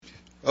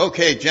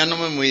Okay,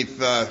 gentlemen,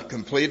 we've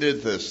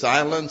completed the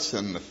silence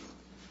and the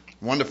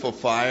wonderful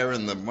fire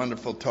and the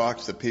wonderful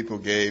talks that people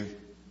gave.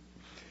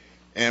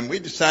 And we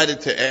decided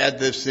to add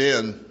this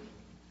in.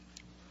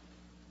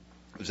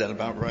 Is that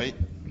about right?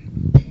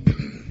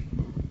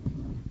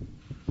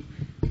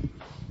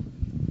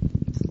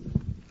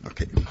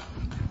 Okay.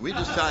 We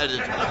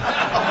decided...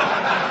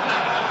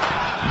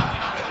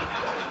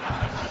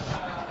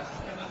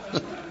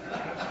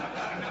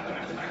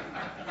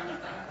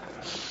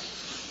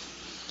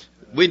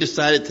 We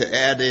decided to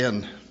add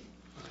in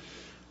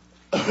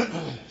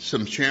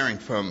some sharing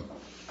from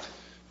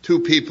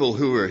two people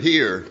who are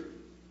here.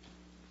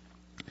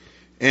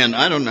 And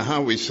I don't know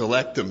how we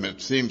select them.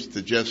 It seems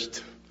to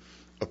just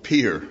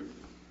appear,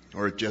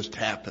 or it just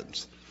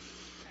happens.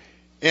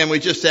 And we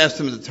just asked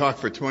them to talk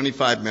for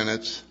 25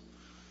 minutes,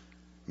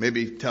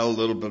 maybe tell a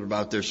little bit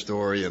about their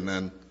story, and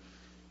then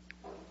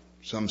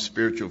some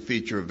spiritual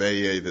feature of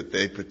AA that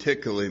they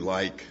particularly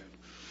like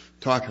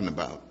talking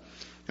about.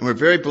 And we're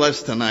very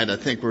blessed tonight. I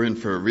think we're in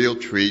for a real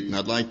treat, and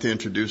I'd like to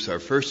introduce our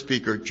first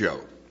speaker,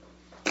 Joe.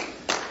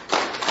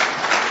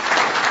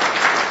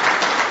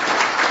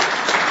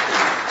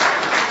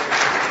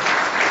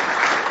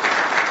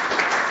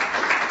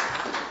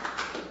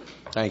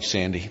 Thanks,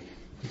 Sandy.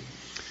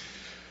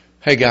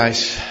 Hey,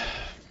 guys.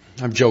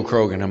 I'm Joe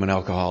Krogan. I'm an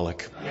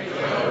alcoholic.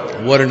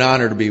 What an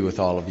honor to be with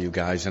all of you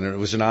guys. And it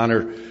was an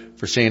honor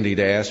for Sandy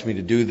to ask me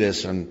to do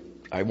this. And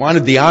I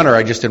wanted the honor,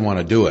 I just didn't want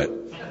to do it.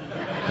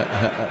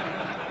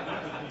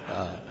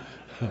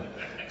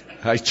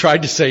 I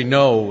tried to say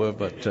no,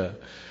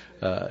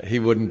 but he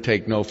wouldn't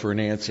take no for an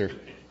answer.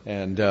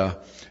 And it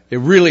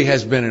really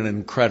has been an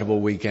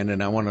incredible weekend,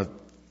 and I want to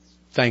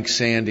thank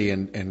Sandy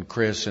and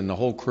Chris and the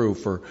whole crew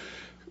for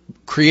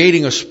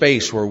creating a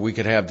space where we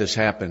could have this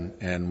happen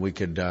and we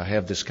could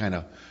have this kind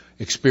of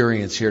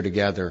experience here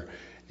together.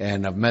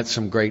 And I've met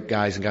some great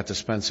guys and got to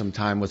spend some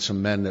time with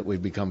some men that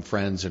we've become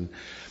friends. And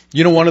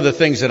you know, one of the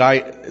things that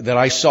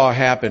I saw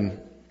happen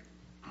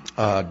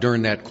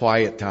during that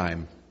quiet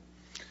time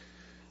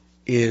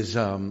is,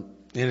 and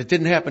it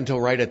didn't happen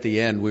until right at the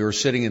end. We were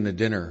sitting in the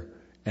dinner,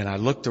 and I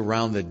looked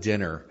around the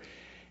dinner,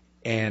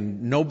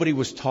 and nobody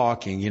was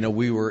talking. You know,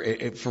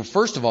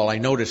 first of all, I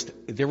noticed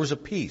there was a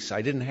peace.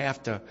 I didn't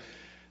have to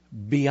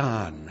be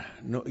on.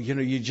 No, you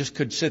know, you just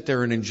could sit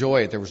there and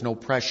enjoy it. There was no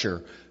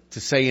pressure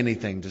to say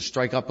anything, to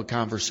strike up a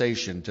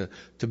conversation,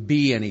 to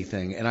be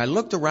anything. And I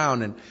looked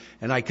around,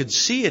 and I could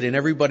see it in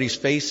everybody's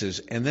faces,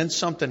 and then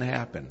something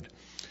happened.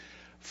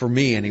 For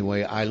me,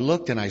 anyway, I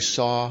looked and I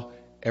saw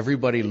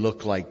everybody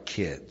look like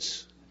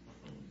kids.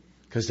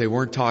 Because they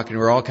weren't talking.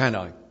 We were all kind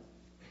of...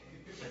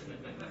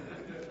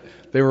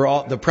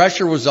 the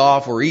pressure was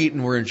off, we're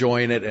eating, we're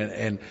enjoying it,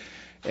 and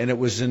it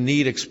was a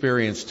neat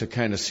experience to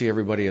kind of see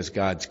everybody as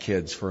God's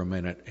kids for a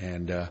minute.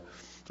 And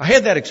I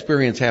had that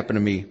experience happen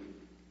to me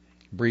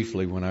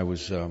briefly when I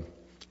was in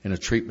a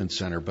treatment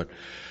center. But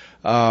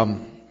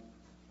I'm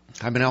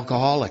an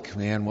alcoholic,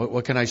 man.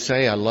 What can I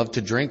say? I loved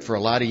to drink for a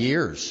lot of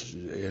years.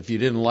 If you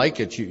didn't like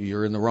it,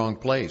 you're in the wrong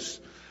place.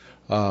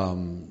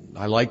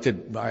 I liked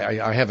it.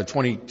 I have a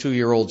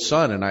 22-year-old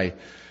son, and I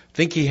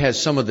think he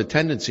has some of the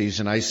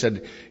tendencies. And I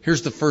said,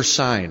 here's the first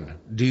sign.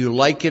 Do you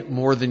like it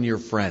more than your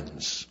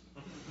friends?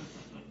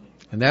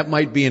 And that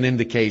might be an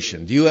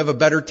indication. Do you have a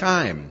better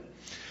time?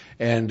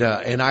 And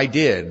I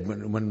did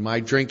when my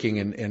drinking,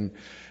 and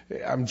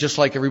I'm just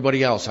like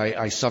everybody else.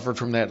 I suffered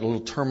from that little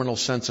terminal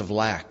sense of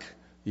lack.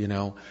 You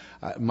know,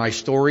 my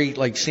story,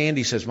 like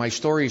Sandy says, my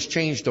story has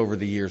changed over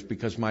the years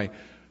because my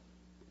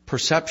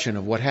perception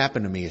of what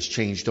happened to me has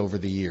changed over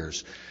the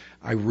years.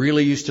 I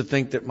really used to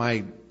think that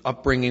my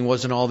upbringing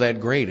wasn't all that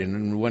great,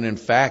 and when in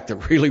fact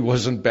it really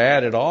wasn't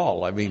bad at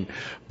all. I mean,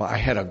 I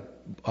had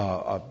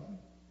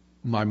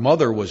my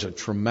mother was a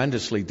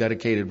tremendously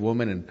dedicated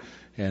woman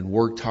and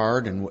worked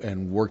hard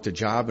and worked a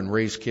job and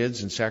raised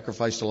kids and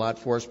sacrificed a lot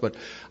for us. But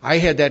I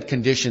had that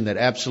condition that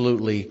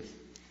absolutely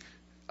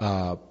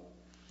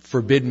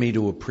forbid me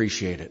to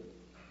appreciate it.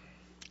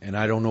 And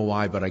I don't know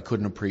why, but I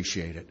couldn't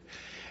appreciate it.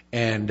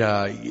 And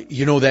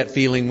you know that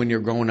feeling when you're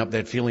growing up,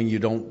 that feeling you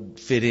don't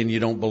fit in, you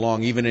don't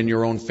belong, even in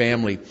your own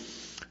family.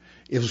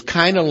 It was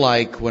kind of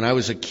like when I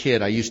was a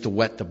kid, I used to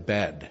wet the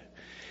bed.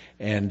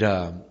 And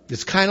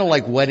it's kind of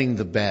like wetting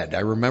the bed.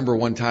 I remember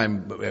one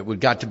time it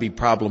got to be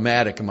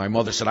problematic, and my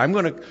mother said, I'm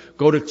going to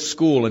go to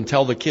school and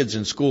tell the kids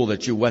in school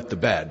that you wet the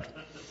bed.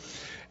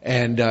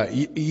 And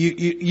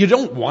you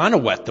don't want to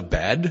wet the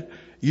bed.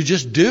 You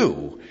just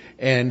do.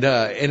 And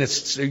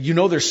it's, you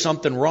know, there's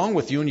something wrong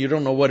with you and you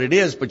don't know what it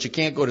is, but you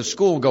can't go to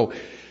school and go,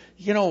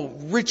 you know,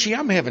 Richie,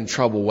 I'm having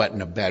trouble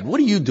wetting a bed. What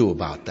do you do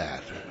about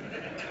that?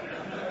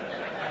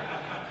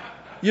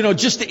 You know,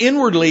 just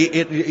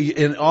inwardly,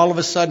 and all of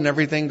a sudden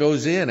everything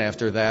goes in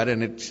after that,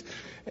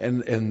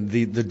 and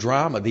the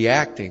drama, the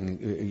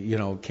acting, you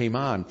know, came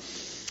on.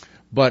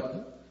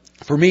 But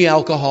for me,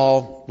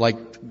 alcohol, like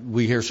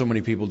we hear so many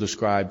people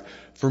describe,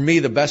 for me,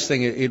 the best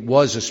thing, it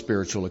was a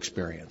spiritual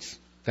experience.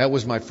 That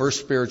was my first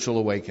spiritual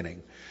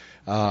awakening.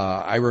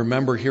 I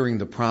remember hearing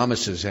the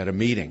promises at a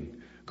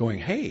meeting, going,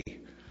 hey,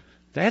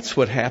 That's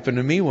what happened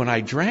to me when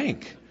I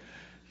drank.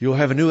 You'll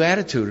have a new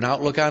attitude, an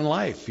outlook on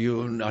life,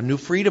 a new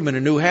freedom and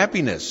a new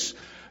happiness.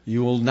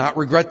 You will not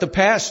regret the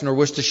past nor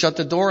wish to shut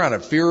the door on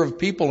it. Fear of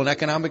people and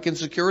economic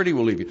insecurity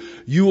will leave you.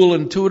 You will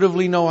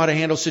intuitively know how to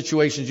handle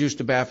situations used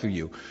to baffle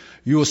you.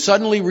 You will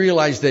suddenly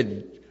realize that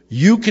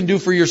you can do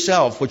for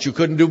yourself what you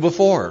couldn't do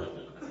before.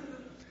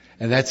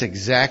 And that's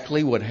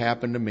exactly what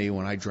happened to me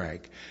when I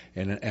drank.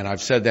 And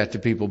I've said that to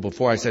people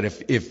before. I said,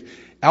 if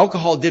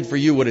alcohol did for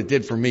you what it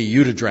did for me,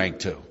 you'd have drank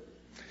too.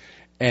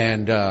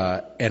 And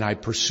I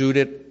pursued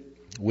it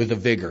with a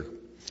vigor.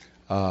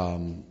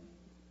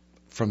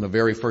 From the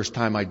very first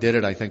time I did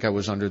it, I think I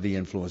was under the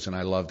influence and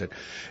I loved it.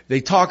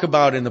 They talk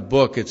about in the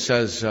book, it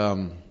says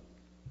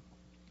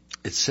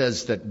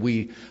that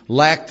we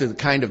lack the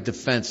kind of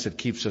defense that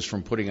keeps us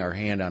from putting our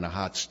hand on a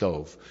hot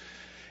stove.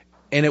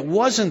 And it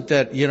wasn't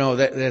that,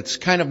 that's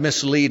kind of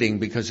misleading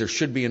because there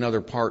should be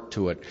another part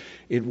to it.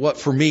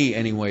 For me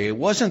anyway, it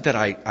wasn't that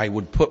I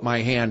would put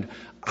my hand,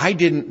 I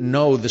didn't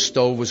know the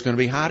stove was going to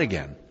be hot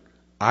again.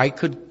 I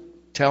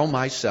could tell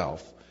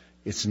myself,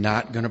 it's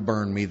not going to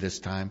burn me this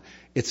time.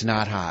 It's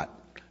not hot.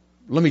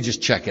 Let me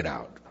just check it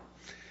out.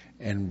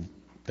 And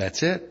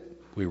that's it.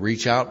 We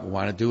reach out, we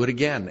want to do it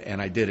again.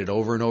 And I did it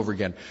over and over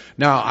again.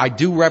 Now, I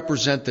do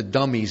represent the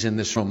dummies in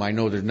this room. I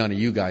know that none of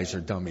you guys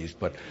are dummies,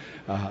 but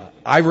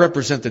I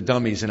represent the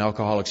dummies in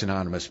Alcoholics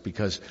Anonymous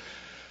because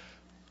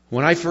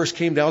when I first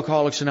came to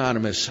Alcoholics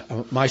Anonymous,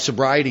 my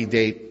sobriety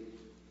date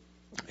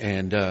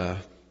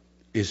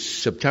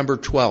is September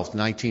 12th,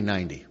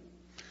 1990.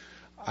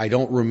 I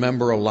don't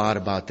remember a lot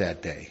about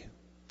that day.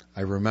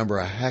 I remember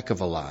a heck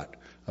of a lot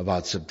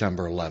about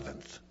September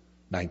 11th,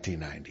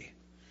 1990.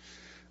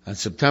 On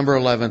September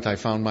 11th, I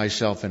found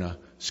myself in a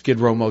Skid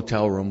Row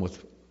motel room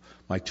with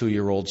my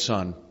 2-year-old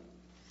son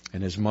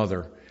and his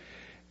mother.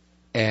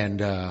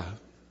 And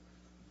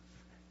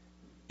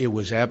it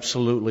was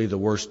absolutely the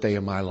worst day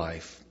of my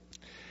life.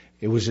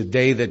 It was a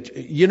day that,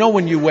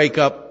 when you wake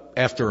up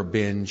after a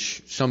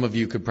binge, some of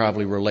you could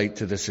probably relate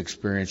to this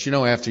experience.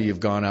 After you've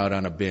gone out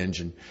on a binge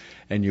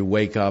and you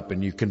wake up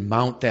and you can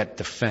mount that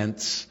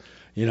defense.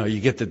 You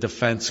get the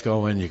defense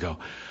going, you go,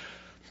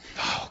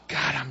 oh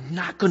God, I'm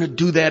not going to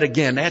do that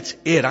again. That's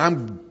it.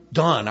 I'm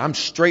done. I'm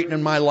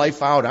straightening my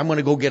life out. I'm going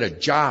to go get a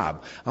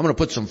job. I'm going to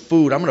put some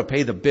food. I'm going to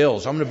pay the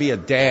bills. I'm going to be a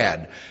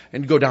dad,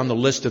 and go down the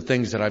list of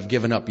things that I've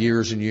given up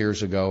years and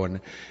years ago.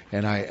 And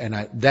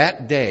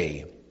that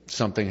day,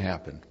 something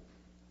happened.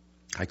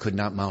 I could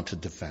not mount a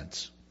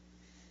defense.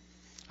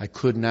 I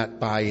could not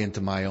buy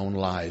into my own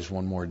lies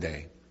one more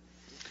day.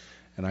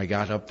 And I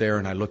got up there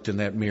and I looked in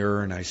that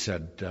mirror and I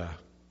said,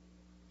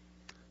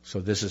 so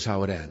this is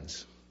how it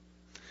ends.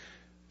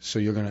 So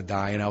you're going to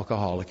die an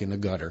alcoholic in the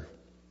gutter.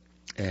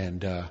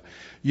 And,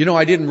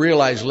 I didn't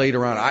realize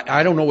later on,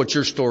 I don't know what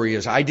your story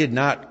is. I did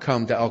not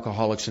come to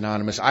Alcoholics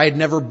Anonymous. I had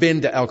never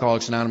been to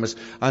Alcoholics Anonymous.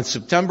 On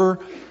September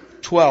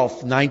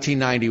 12th,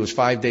 1990, was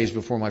 5 days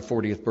before my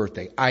 40th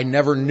birthday. I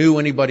never knew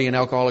anybody in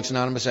Alcoholics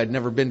Anonymous. I'd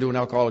never been to an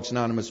Alcoholics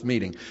Anonymous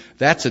meeting.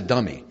 That's a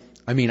dummy.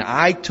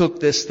 I took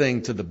this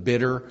thing to the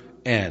bitter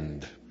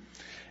end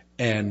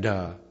and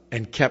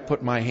kept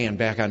putting my hand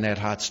back on that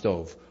hot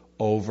stove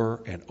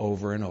over and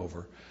over and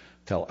over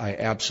till I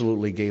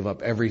absolutely gave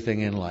up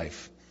everything in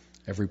life,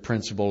 every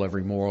principle,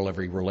 every moral,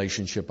 every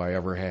relationship I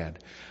ever had.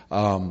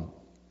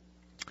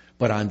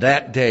 But on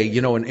that day,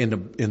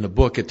 in the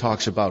book it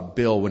talks about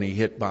Bill when he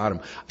hit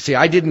bottom. See,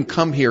 I didn't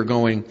come here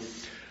going,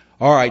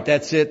 all right,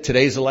 that's it.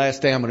 Today's the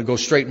last day. I'm going to go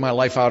straighten my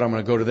life out. I'm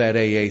going to go to that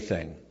AA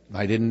thing.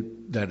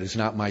 That is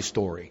not my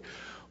story.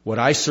 What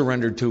I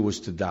surrendered to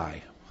was to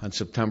die. On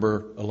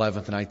September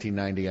 11th,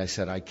 1990, I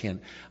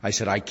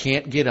said, I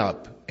can't get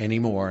up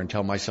anymore and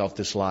tell myself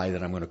this lie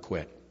that I'm going to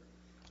quit.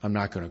 I'm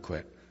not going to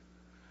quit.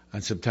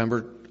 On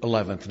September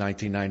 11th,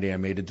 1990, I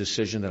made a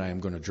decision that I am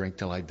going to drink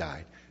till I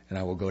die, and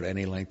I will go to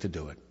any length to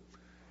do it.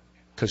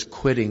 Because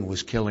quitting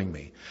was killing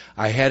me.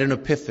 I had an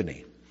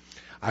epiphany.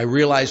 I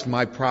realized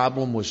my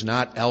problem was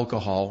not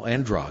alcohol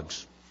and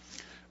drugs.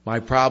 My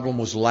problem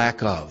was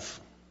lack of.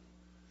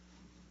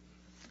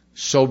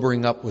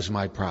 Sobering up was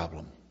my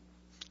problem.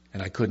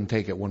 And I couldn't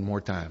take it one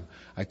more time.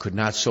 I could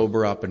not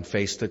sober up and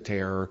face the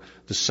terror,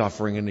 the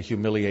suffering, and the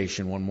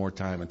humiliation one more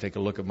time and take a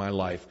look at my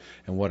life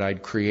and what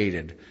I'd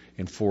created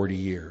in 40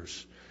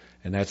 years.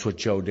 And that's what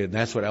Joe did. And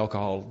that's what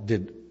alcohol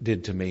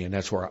did to me. And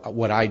that's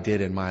what I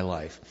did in my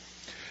life.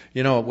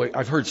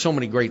 I've heard so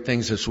many great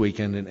things this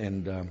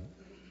weekend,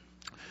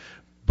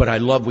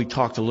 but we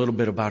talked a little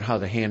bit about how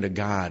the hand of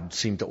God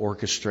seemed to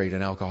orchestrate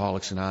an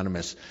Alcoholics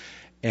Anonymous.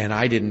 And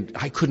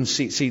I couldn't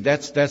see,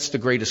 that's the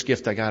greatest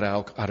gift I got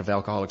out of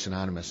Alcoholics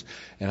Anonymous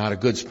and out of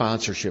good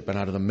sponsorship and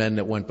out of the men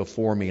that went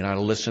before me and out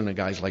of listening to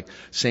guys like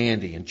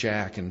Sandy and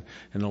Jack and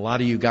a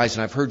lot of you guys.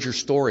 And I've heard your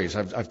stories.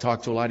 I've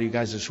talked to a lot of you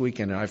guys this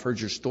weekend and I've heard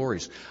your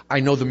stories. I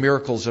know the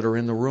miracles that are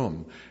in the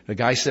room. The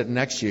guy sitting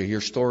next to you,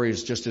 your story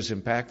is just as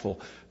impactful.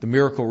 The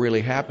miracle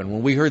really happened.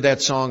 When we heard that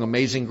song,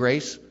 Amazing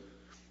Grace,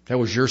 that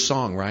was your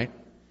song, right?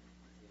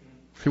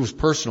 It was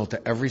personal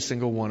to every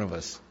single one of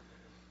us.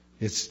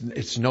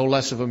 It's no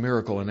less of a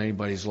miracle in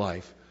anybody's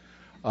life.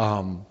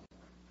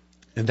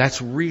 And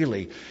that's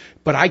really,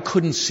 but I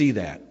couldn't see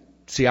that.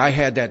 See, I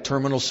had that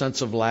terminal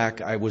sense of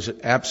lack. I was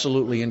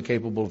absolutely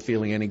incapable of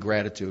feeling any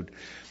gratitude.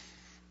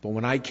 But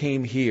when I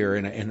came here,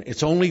 and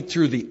it's only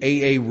through the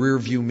AA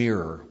rearview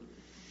mirror,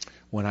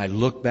 when I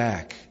look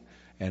back,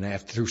 and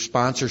through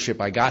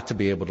sponsorship, I got to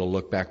be able to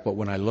look back. But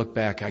when I look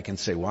back, I can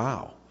say,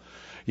 wow.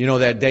 You know,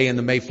 that day in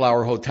the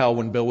Mayflower Hotel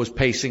when Bill was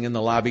pacing in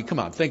the lobby? Come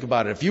on, think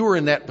about it. If you were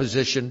in that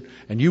position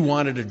and you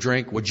wanted a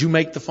drink, would you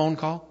make the phone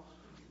call?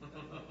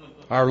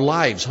 Our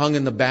lives hung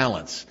in the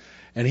balance.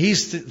 And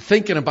he's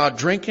thinking about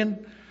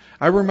drinking.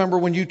 I remember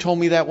when you told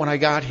me that when I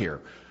got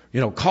here. You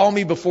know, call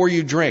me before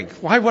you drink.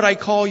 Why would I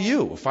call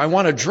you? If I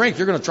want a drink,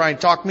 you're going to try and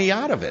talk me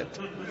out of it.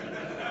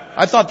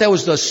 I thought that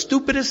was the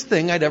stupidest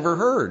thing I'd ever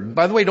heard.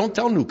 By the way, don't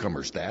tell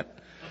newcomers that.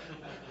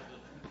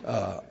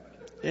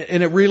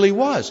 And it really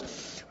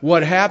was.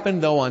 What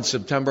happened, though, on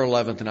September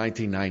 11th,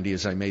 1990,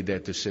 is I made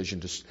that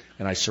decision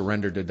and I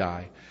surrendered to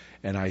die.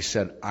 And I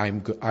said,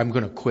 I'm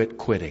going to quit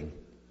quitting.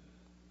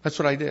 That's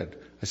what I did.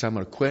 I said, I'm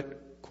going to quit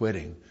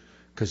quitting.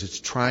 Because it's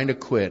trying to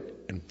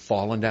quit and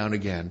falling down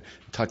again,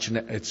 touching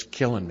it, it's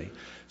killing me.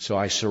 So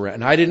I surrendered.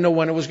 And I didn't know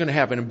when it was going to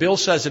happen. And Bill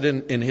says it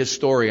in his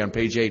story on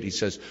page 8. He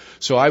says,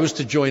 so I was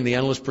to join the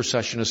endless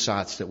procession of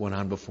sots that went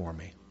on before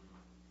me.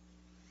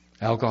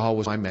 Alcohol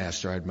was my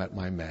master. I'd met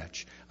my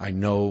match. I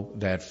know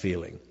that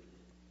feeling.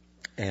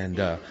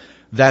 And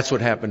that's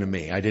what happened to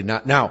me. I did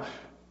not. Now,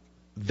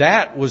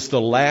 that was the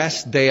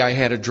last day I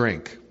had a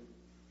drink.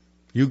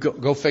 You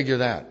go figure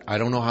that. I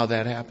don't know how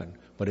that happened,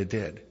 but it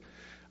did.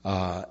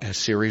 A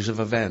series of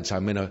events.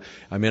 I'm in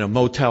a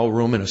motel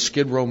room, in a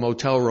Skid Row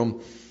motel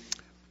room,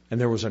 and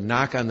there was a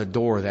knock on the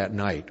door that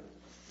night.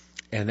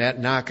 And that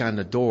knock on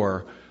the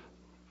door,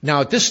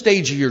 now at this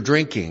stage of your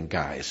drinking,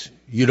 guys,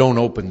 you don't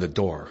open the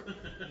door.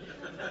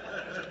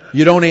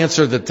 You don't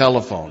answer the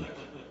telephone.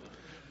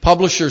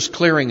 Publishers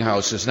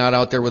Clearinghouse is not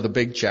out there with a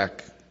big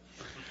check.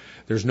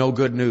 There's no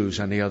good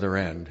news on the other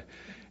end.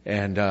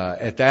 And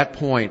at that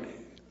point,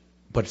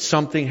 but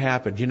something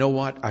happened. You know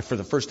what? For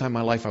the first time in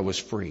my life, I was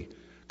free.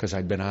 Because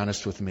I'd been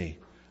honest with me.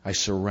 I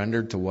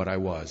surrendered to what I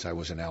was. I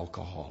was an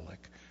alcoholic.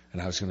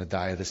 And I was going to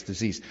die of this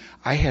disease.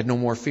 I had no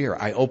more fear.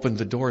 I opened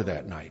the door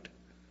that night.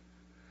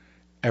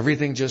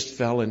 Everything just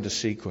fell into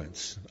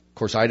sequence. Of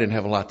course, I didn't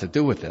have a lot to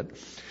do with it.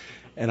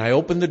 And I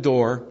opened the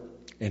door,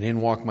 and in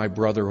walked my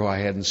brother, who I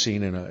hadn't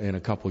seen in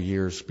a couple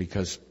years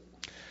because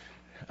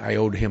I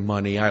owed him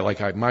money.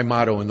 My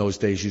motto in those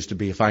days used to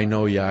be, if I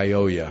know you, I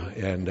owe you.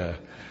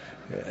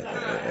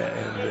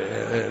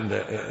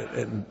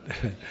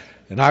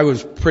 And I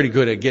was pretty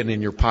good at getting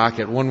in your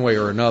pocket one way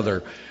or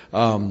another.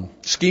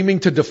 Scheming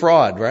to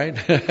defraud, right?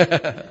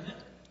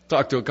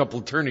 Talked to a couple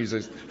attorneys.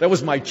 That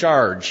was my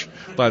charge,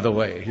 by the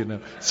way. You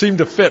know, seemed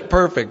to fit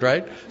perfect,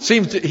 right?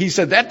 He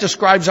said, that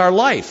describes our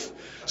life.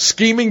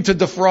 Scheming to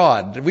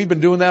defraud. We've been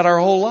doing that our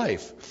whole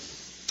life.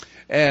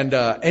 And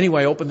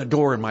anyway, I opened the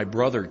door and my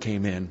brother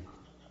came in.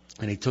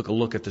 And he took a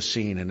look at the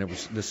scene, and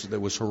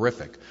it was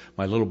horrific.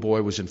 My little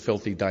boy was in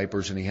filthy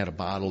diapers, and he had a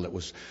bottle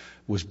that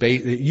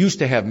it used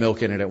to have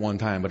milk in it at one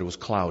time, but it was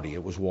cloudy.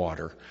 It was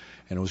water,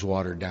 and it was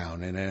watered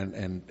down.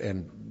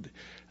 And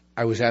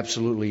I was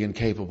absolutely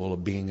incapable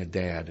of being a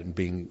dad and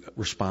being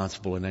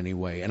responsible in any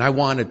way. And I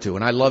wanted to,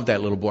 and I loved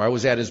that little boy. I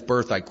was at his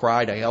birth. I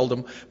cried. I held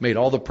him, made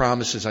all the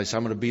promises. I said,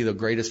 I'm going to be the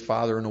greatest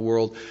father in the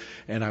world.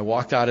 And I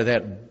walked out of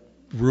that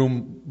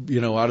room,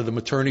 out of the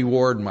maternity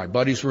ward, and my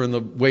buddies were in the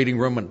waiting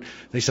room, and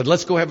they said,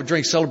 let's go have a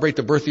drink, celebrate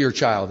the birth of your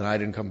child. And I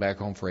didn't come back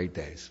home for 8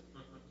 days.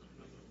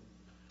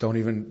 Don't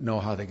even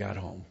know how they got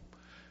home.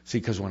 See,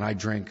 because when I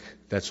drink,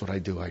 that's what I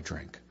do. I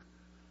drink.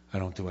 I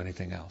don't do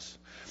anything else.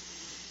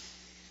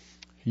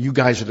 You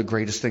guys are the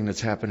greatest thing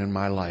that's happened in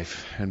my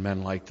life, and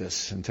men like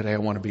this. And today I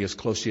want to be as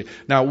close to you.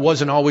 Now, it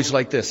wasn't always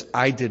like this.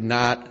 Let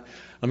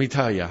me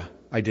tell you,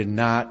 I did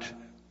not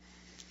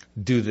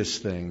do this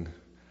thing.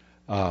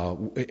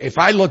 If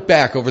I look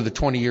back over the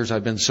 20 years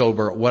I've been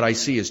sober, what I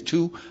see is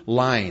 2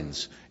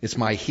 lines. It's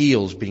my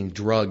heels being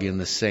drug in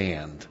the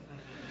sand.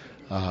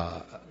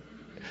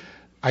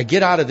 I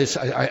get out of this.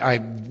 I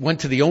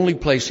went to the only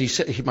place.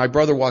 My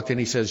brother walked in.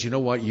 He says, you know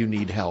what? You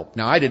need help.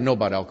 Now, I didn't know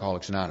about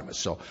Alcoholics Anonymous,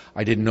 so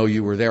I didn't know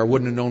you were there. I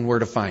wouldn't have known where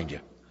to find you.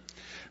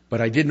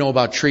 But I did know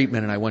about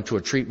treatment, and I went to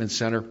a treatment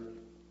center.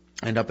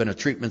 Ended up in a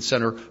treatment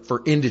center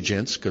for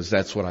indigents, because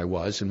that's what I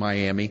was in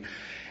Miami.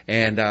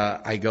 And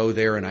I go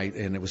there, and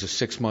it was a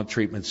 6-month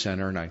treatment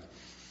center, and I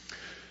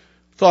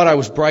thought I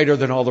was brighter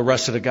than all the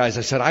rest of the guys.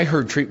 I said, I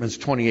heard treatment's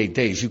 28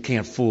 days. You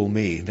can't fool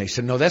me. And they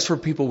said, no, that's for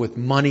people with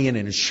money and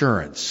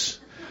insurance.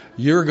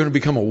 You're going to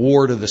become a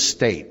ward of the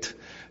state.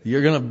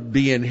 You're going to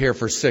be in here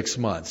for 6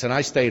 months. And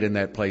I stayed in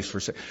that place for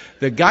 6.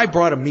 The guy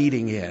brought a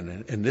meeting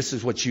in, and this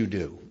is what you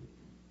do.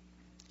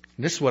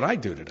 And this is what I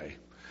do today.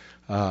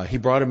 He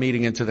brought a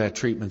meeting into that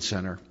treatment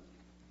center.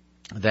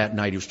 That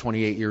night, he was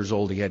 28 years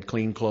old. He had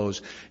clean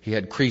clothes. He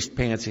had creased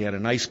pants. He had a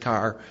nice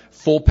car,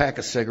 full pack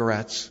of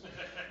cigarettes,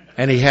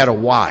 and he had a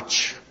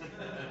watch.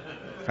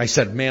 I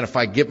said, man, if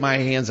I get my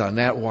hands on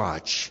that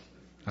watch,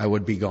 I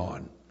would be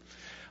gone.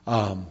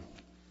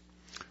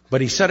 But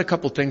he said a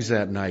couple things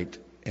that night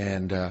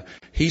And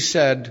he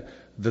said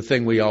the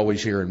thing we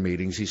always hear in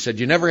meetings. He said,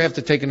 you never have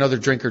to take another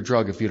drink or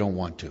drug if you don't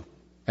want to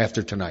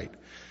after tonight.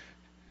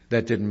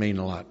 That didn't mean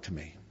a lot to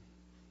me.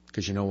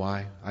 Because you know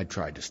why? I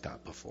tried to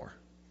stop before.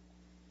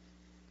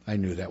 I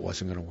knew that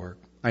wasn't going to work.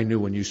 I knew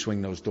when you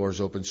swing those doors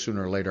open,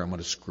 sooner or later I'm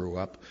going to screw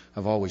up.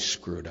 I've always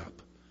screwed up.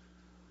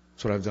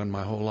 That's what I've done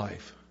my whole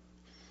life.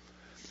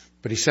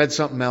 But he said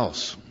something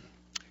else.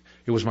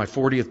 It was my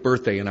 40th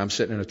birthday, and I'm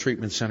sitting in a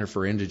treatment center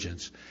for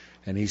indigents.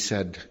 And he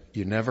said,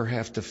 you never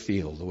have to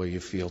feel the way you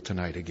feel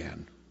tonight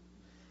again.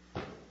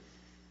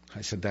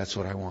 I said, that's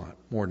what I want.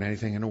 More than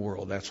anything in the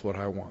world, that's what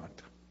I want.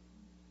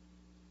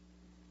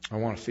 I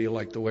want to feel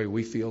like the way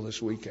we feel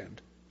this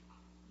weekend.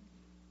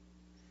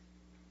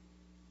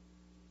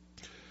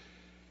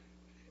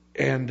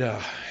 And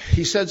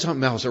he said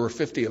something else. There were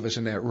 50 of us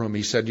in that room.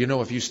 He said, you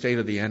know, if you stay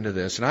to the end of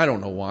this, and I don't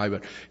know why,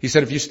 but he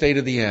said, if you stay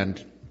to the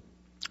end,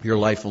 your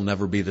life will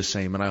never be the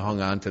same. And I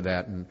hung on to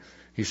that. And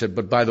he said,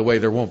 but by the way,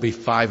 there won't be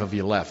 5 of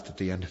you left at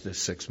the end of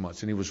this 6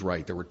 months. And he was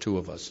right. There were 2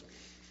 of us.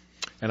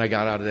 And I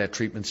got out of that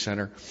treatment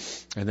center.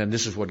 And then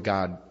this is where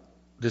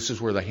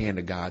the hand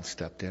of God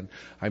stepped in.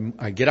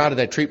 I get out of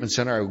that treatment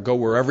center. I would go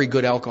where every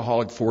good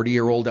alcoholic,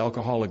 40-year-old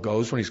alcoholic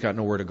goes when he's got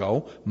nowhere to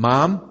go.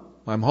 Mom,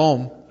 I'm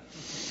home.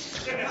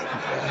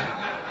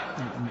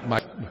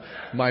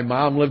 My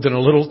mom lived in a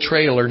little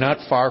trailer not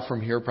far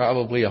from here,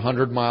 probably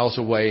 100 miles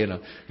away in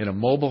a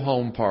mobile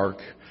home park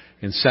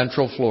in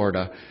Central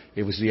Florida.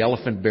 It was the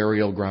elephant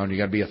burial ground. You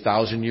got to be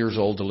 1,000 years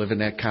old to live in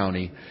that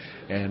county.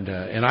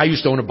 And I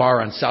used to own a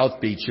bar on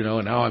South Beach, you know,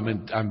 and now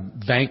I'm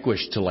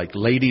vanquished to like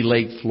Lady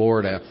Lake,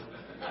 Florida.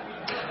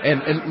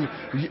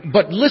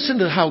 But listen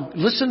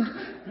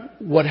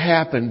what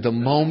happened the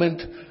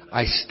moment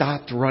I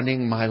stopped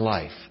running my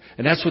life.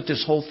 And that's what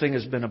this whole thing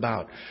has been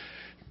about.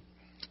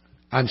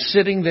 I'm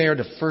sitting there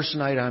the first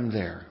night I'm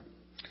there,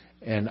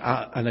 and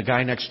the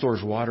guy next door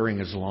is watering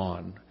his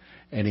lawn.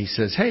 And he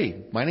says,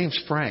 hey, my name's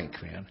Frank,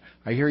 man.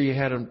 I hear you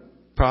had a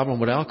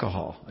problem with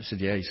alcohol. I said,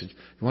 yeah. He said,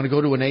 you want to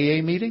go to an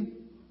AA meeting?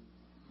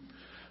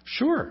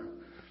 Sure.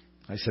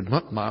 I said,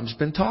 Mom's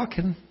been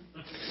talking.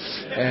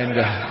 And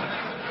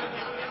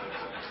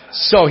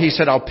so he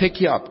said, I'll pick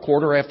you up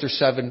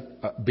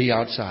 7:15, be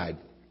outside.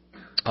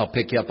 I'll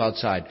pick you up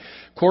outside.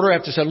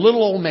 7:15,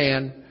 little old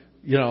man,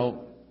 you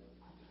know,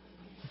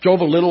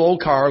 drove a little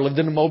old car, lived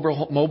in a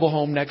mobile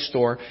home next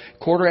door.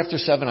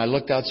 7:15, I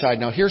looked outside.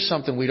 Now, here's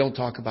something we don't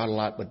talk about a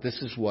lot, but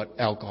this is what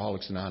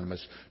Alcoholics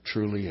Anonymous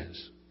truly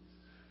is.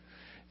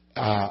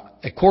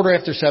 At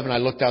 7:15, I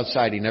looked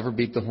outside. He never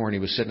beeped the horn. He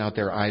was sitting out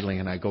there idling,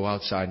 and I go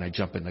outside and I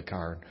jump in the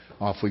car. And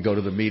off we go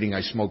to the meeting.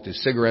 I smoked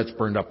his cigarettes,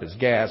 burned up his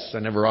gas. I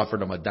never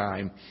offered him a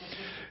dime.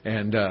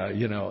 And,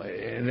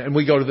 and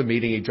we go to the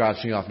meeting. He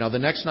drops me off. Now, the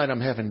next night I'm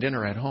having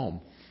dinner at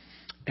home,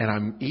 and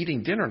I'm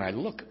eating dinner, and I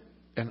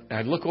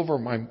look over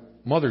my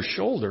mother's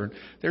shoulder, and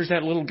there's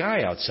that little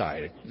guy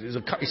outside. He's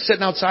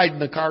sitting outside,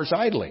 and the car's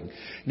idling.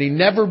 And he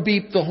never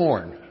beeped the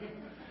horn.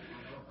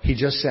 He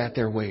just sat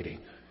there waiting.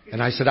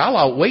 And I said, I'll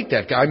outwait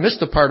that guy. I missed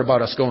the part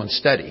about us going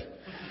steady.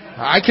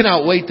 I can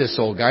outwait this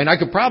old guy, and I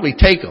could probably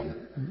take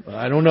him.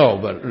 I don't know,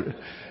 but...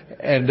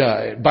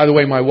 And by the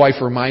way, my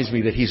wife reminds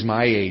me that he's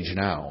my age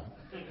now.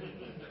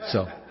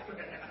 So...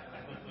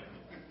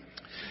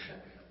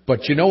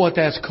 But you know what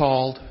that's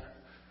called?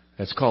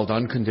 That's called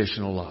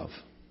unconditional love.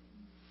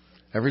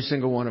 Every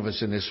single one of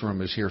us in this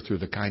room is here through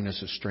the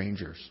kindness of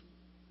strangers.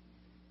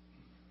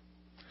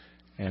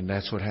 And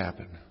that's what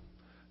happened.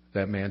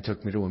 That man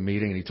took me to a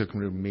meeting, and he took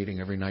me to a meeting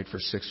every night for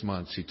 6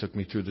 months. He took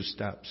me through the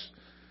steps.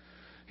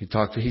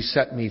 He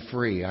set me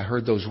free. I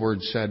heard those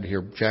words said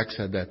here. Jack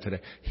said that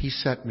today. He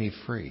set me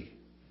free.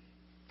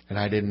 And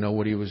I didn't know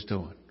what he was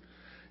doing.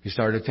 He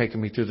started taking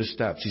me through the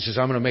steps. He says,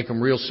 I'm going to make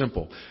them real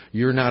simple.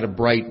 You're not a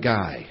bright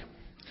guy.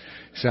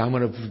 So I'm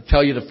going to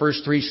tell you the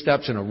first 3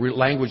 steps in a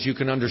language you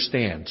can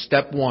understand.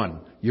 Step 1,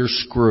 you're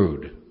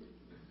screwed.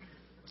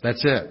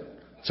 That's it.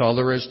 That's all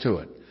there is to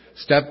it.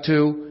 Step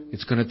 2,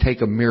 it's going to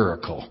take a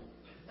miracle.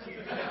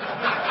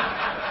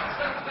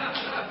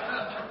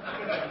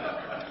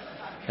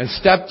 And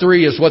step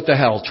 3 is what the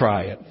hell,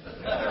 try it.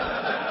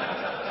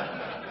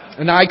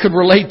 And I could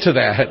relate to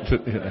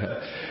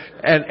that.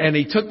 And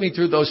he took me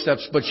through those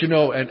steps, but you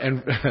know,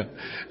 and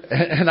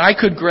I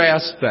could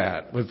grasp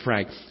that with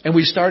Frank. And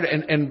we started,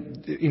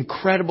 and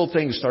incredible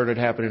things started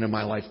happening in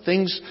my life.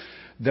 Things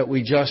that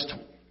we just,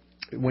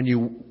 when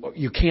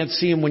you can't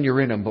see them when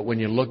you're in them, but when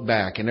you look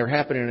back, and they're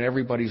happening in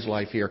everybody's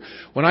life here.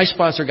 When I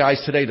sponsor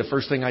guys today, the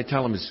first thing I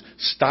tell them is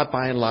stop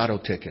buying lotto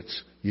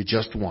tickets. You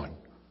just won.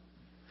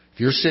 If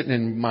you're sitting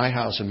in my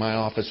house, in my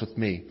office with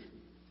me,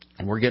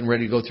 and we're getting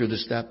ready to go through the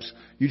steps,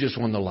 you just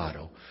won the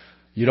lotto.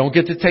 You don't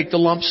get to take the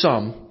lump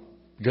sum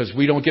because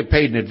we don't get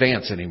paid in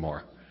advance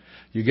anymore.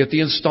 You get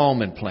the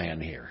installment plan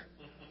here.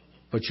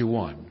 But you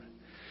won.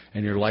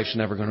 And your life's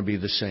never going to be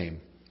the same.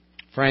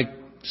 Frank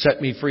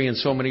set me free in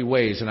so many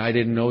ways, and I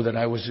didn't know that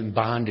I was in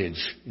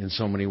bondage in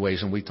so many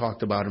ways. And we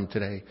talked about him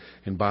today,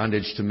 in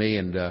bondage to me.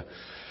 And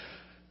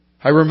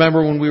I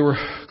remember when we were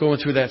going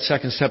through that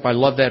second step, I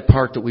love that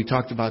part that we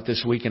talked about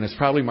this week, and it's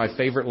probably my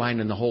favorite line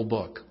in the whole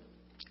book.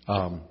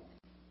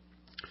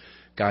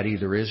 God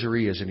either is or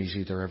He isn't. He's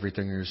either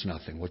everything or He's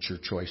nothing. What's your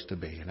choice to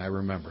be? And I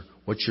remember,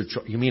 what's your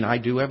choice? You mean I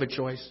do have a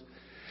choice?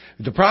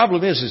 The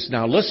problem is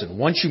now listen,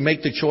 once you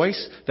make the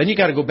choice, then you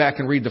got to go back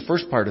and read the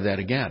first part of that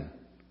again.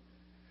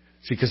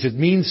 See, because it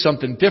means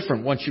something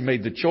different once you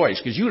made the choice.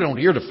 Because you don't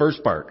hear the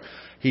first part.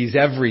 He's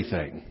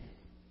everything.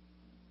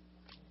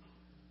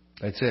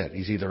 That's it.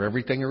 He's either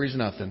everything or He's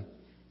nothing.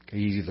 He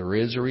either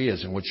is or He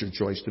isn't. What's your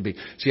choice to be?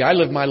 See, I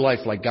lived my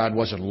life like God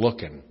wasn't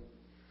looking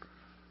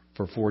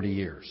for 40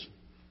 years.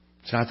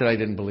 It's not that I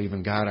didn't believe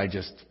in God. I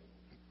just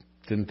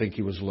didn't think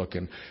He was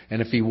looking.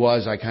 And if He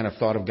was, I kind of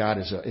thought of God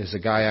as a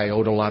guy I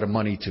owed a lot of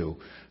money to.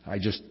 I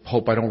just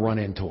hope I don't run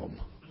into Him.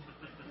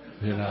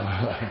 You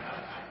know.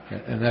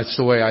 And that's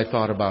the way I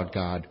thought about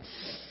God.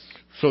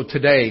 So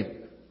today,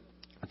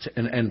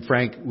 and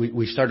Frank,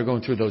 we started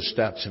going through those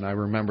steps, and I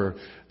remember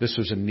this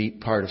was a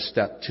neat part of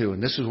step 2,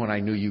 and this is when I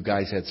knew you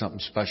guys had something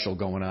special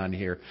going on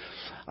here.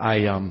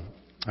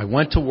 I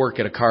went to work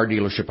at a car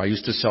dealership. I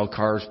used to sell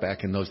cars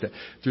back in those days.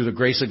 Through the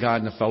grace of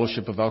God and the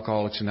fellowship of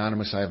Alcoholics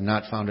Anonymous, I have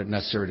not found it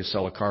necessary to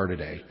sell a car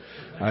today.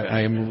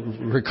 I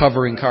am a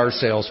recovering car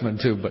salesman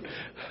too,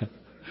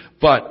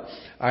 but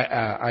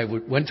I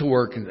went to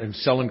work and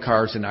selling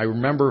cars, and I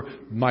remember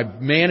my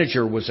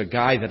manager was a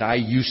guy that I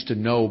used to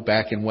know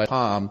back in West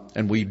Palm,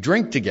 and we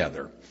drink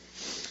together.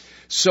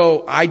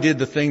 So I did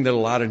the thing that a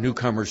lot of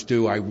newcomers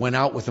do. I went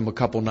out with him a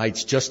couple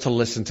nights just to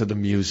listen to the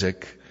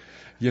music.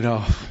 You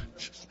know,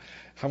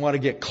 I want to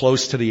get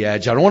close to the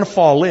edge. I don't want to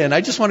fall in. I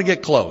just want to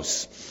get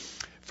close.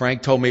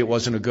 Frank told me it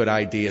wasn't a good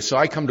idea. So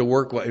I come to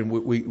work, and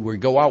we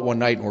go out one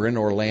night, and we're in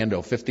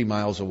Orlando, 50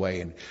 miles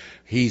away, and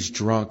he's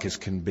drunk as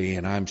can be,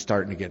 and I'm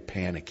starting to get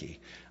panicky.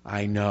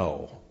 I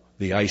know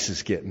the ice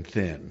is getting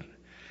thin.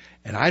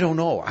 And I don't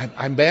know.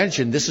 I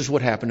imagine this is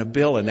what happened to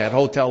Bill in that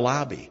hotel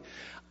lobby.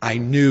 I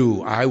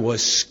knew I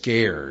was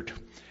scared.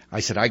 I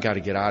said, I got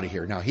to get out of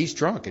here. Now, he's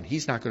drunk, and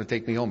he's not going to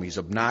take me home. He's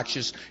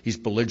obnoxious. He's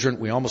belligerent.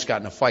 We almost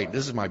got in a fight.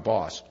 This is my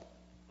boss.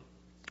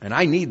 And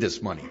I need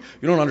this money.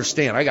 You don't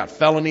understand. I got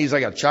felonies.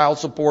 I got child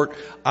support.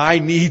 I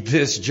need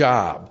this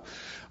job.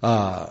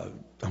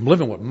 I'm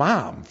living with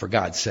Mom, for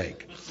God's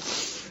sake.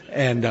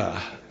 And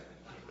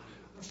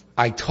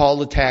I call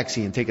a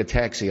taxi and take a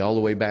taxi all the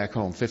way back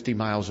home, 50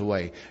 miles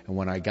away. And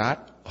when I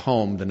got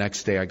home the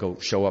next day, I go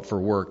show up for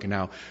work. And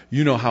now,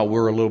 you know how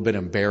we're a little bit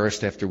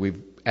embarrassed after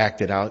we've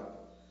acted out.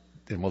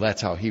 And well,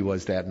 that's how he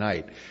was that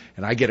night.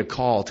 And I get a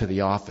call to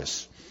the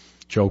office.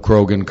 Joe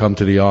Krogan, come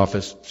to the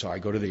office. So I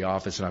go to the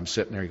office, and I'm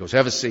sitting there. He goes,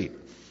 have a seat.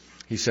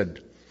 He said,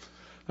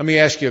 let me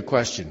ask you a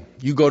question.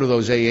 You go to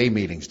those AA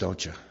meetings,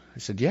 don't you? I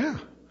said, yeah.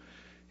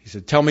 He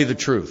said, tell me the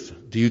truth.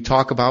 Do you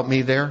talk about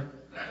me there?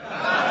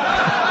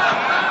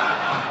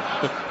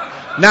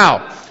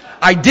 Now,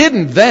 I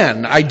didn't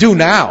then. I do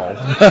now.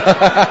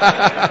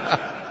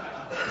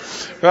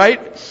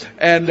 Right?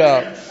 And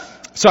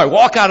so I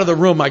walk out of the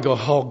room. I go,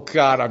 oh,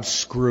 God, I'm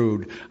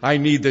screwed. I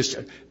need this.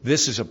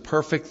 This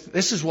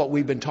is what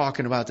we've been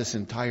talking about this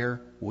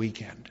entire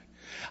weekend.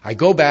 I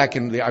go back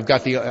and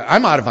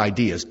I'm out of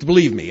ideas.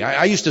 Believe me,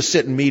 I used to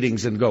sit in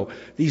meetings and go,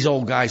 these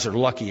old guys are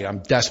lucky I'm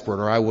desperate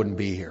or I wouldn't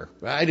be here.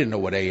 I didn't know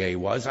what AA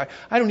was. I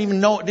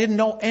didn't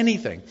know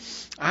anything.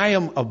 I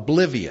am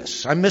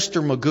oblivious. I'm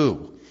Mr.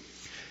 Magoo.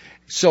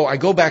 So I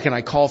go back and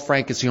I call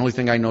Frank. It's the only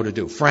thing I know to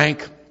do.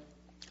 Frank,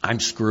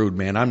 I'm screwed,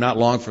 man. I'm not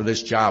long for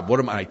this job.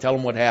 What am I? I tell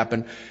him what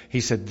happened.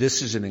 He said,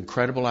 this is an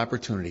incredible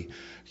opportunity.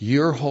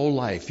 Your whole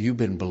life, you've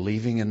been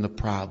believing in the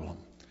problem.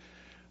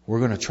 We're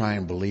going to try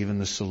and believe in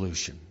the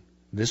solution.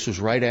 This was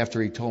right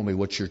after he told me,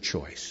 what's your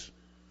choice?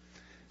 I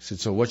said,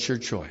 so what's your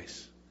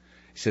choice?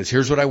 He says,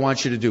 here's what I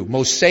want you to do.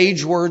 Most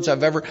sage words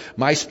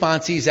my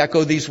sponsees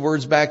echo these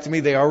words back to me.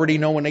 They already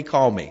know when they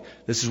call me.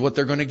 This is what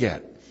they're going to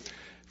get.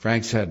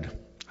 Frank said,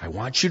 I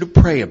want you to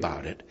pray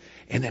about it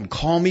and then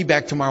call me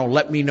back tomorrow and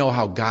let me know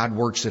how God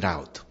works it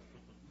out.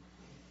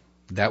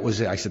 That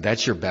was it. I said,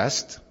 that's your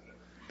best?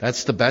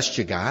 That's the best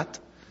you got?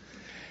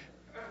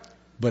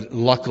 But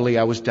luckily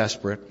I was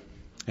desperate.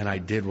 And I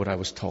did what I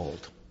was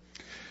told.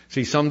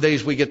 See, some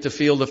days we get to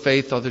feel the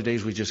faith, other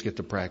days we just get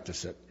to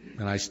practice it.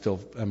 And I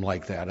still am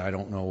like that. I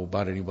don't know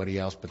about anybody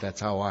else, but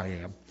that's how I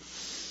am.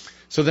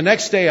 So the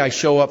next day I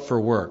show up for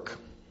work.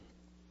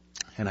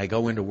 And I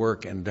go into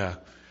work, and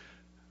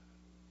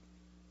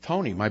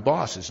Tony, my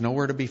boss, is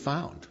nowhere to be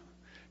found.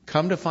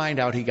 Come to find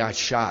out, he got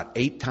shot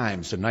 8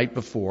 times the night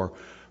before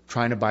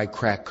trying to buy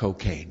crack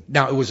cocaine.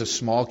 Now, it was a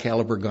small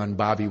caliber gun,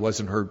 Bob. He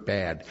wasn't hurt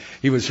bad.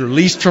 He was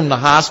released from the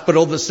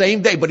hospital the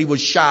same day, but he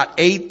was shot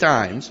 8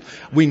 times.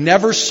 We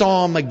never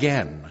saw him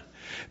again.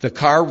 They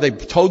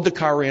towed the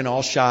car in,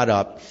 all shot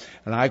up.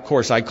 And I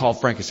called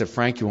Frank. I said,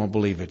 Frank, you won't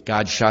believe it.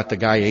 God shot the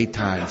guy 8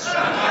 times.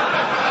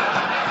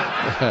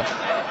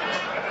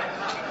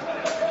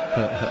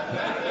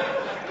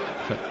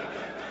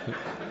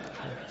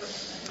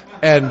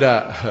 And,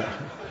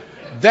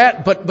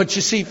 but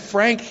you see,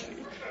 Frank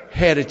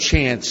had a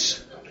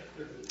chance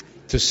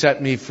to set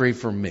me free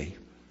from me.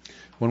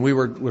 When we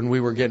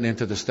were getting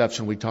into the steps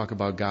and we talk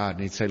about God,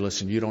 and he'd say,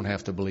 listen, you don't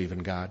have to believe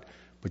in God,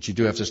 but you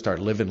do have to start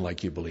living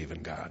like you believe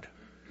in God.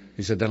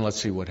 He said, then let's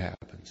see what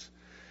happens.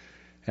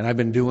 And I've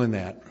been doing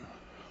that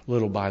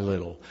little by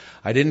little.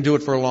 I didn't do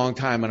it for a long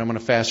time, and I'm going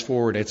to fast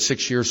forward. At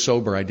 6 years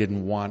sober, I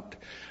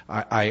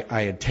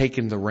had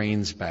taken the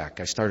reins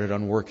back. I started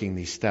unworking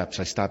these steps.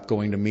 I stopped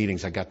going to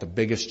meetings. I got the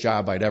biggest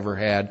job I'd ever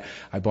had.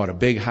 I bought a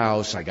big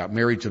house. I got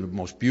married to the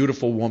most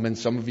beautiful woman.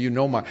 Some of you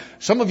know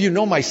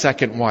my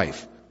second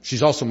wife.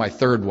 She's also my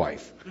third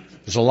wife.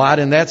 There's a lot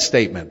in that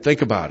statement.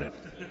 Think about it.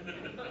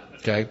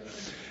 Okay?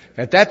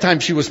 At that time,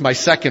 she was my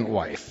second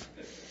wife.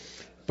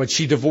 But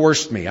she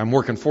divorced me. I'm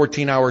working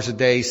 14 hours a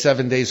day,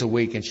 7 days a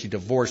week, and she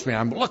divorced me.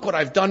 Look what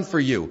I've done for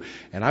you.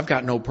 And I've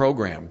got no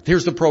program.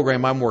 Here's the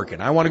program I'm working.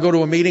 I want to go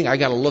to a meeting. I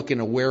got to look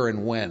into where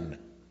and when.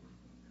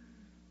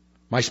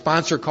 My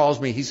sponsor calls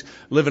me. He's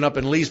living up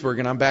in Leesburg,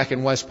 and I'm back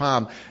in West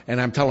Palm. And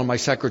I'm telling my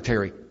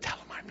secretary, tell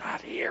him I'm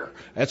not here.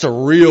 That's a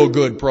real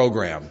good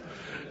program.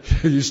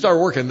 You start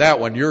working that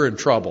one, you're in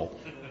trouble.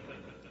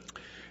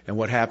 And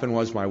what happened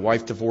was my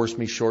wife divorced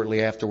me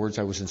shortly afterwards.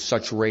 I was in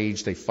such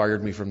rage, they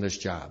fired me from this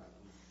job.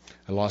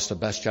 I lost the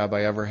best job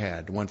I ever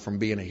had. Went from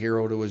being a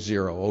hero to a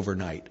zero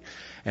overnight.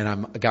 And I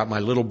got my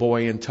little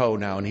boy in tow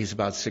now, and he's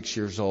about 6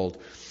 years old.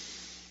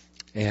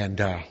 And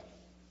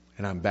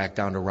I'm back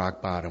down to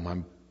rock bottom.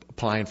 I'm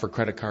applying for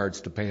credit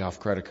cards to pay off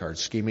credit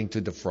cards, scheming to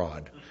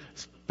defraud.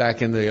 It's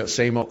back in the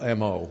same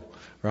MO,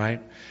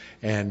 right?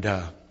 And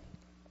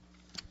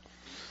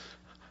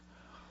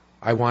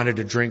I wanted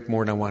to drink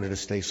more than I wanted to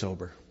stay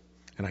sober.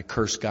 And I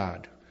cursed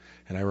God.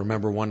 And I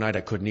remember one night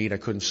I couldn't eat, I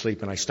couldn't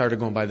sleep, and I started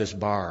going by this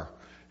bar.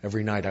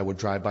 Every night I would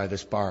drive by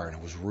this bar, and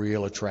it was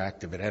real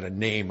attractive. It had a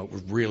name that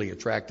was really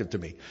attractive to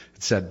me.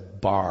 It said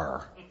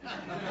Bar.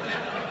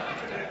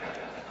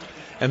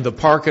 And the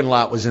parking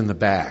lot was in the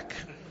back.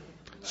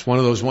 It's one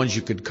of those ones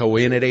you could go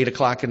in at 8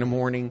 o'clock in the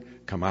morning,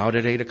 come out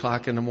at 8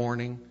 o'clock in the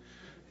morning.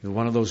 It's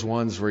one of those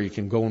ones where you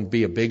can go and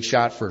be a big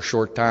shot for a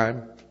short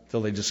time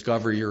till they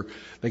discover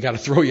they got to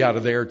throw you out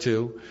of there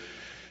too.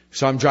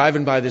 So I'm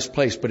driving by this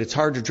place, but it's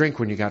hard to drink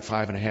when you got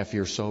 5.5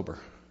 years sober.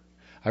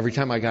 Every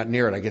time I got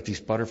near it, I get these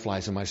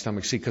butterflies in my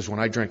stomach. See, because when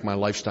I drink, my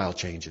lifestyle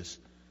changes.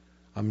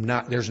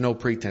 There's no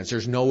pretense.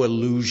 There's no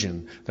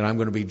illusion that I'm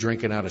going to be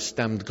drinking out of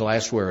stemmed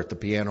glassware at the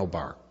piano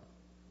bar.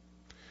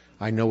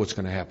 I know what's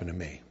going to happen to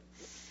me.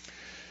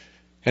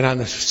 And on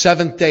the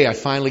 7th day, I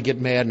finally get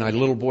mad, and my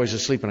little boy's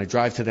asleep, and I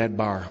drive to that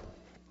bar.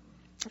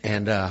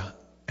 And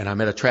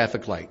I'm at a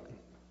traffic light.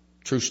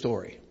 True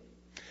story.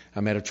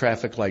 I'm at a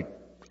traffic light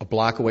a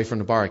block away from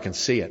the bar. I can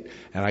see it.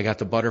 And I got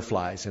the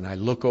butterflies. And I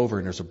look over,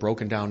 and there's a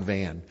broken down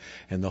van.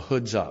 And the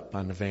hood's up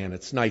on the van.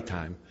 It's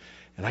nighttime.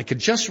 And I could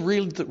just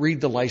read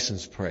the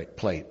license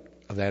plate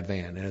of that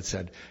van. And it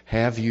said,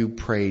 "Have you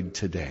prayed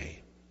today?"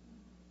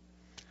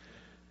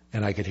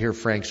 And I could hear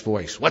Frank's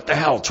voice. "What the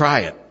hell?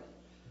 Try it."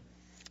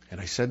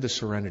 And I said the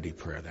serenity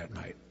prayer that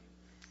night.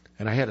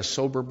 And I had a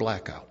sober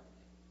blackout.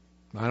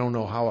 I don't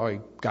know how I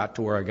got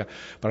to where I got,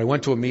 but I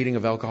went to a meeting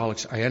of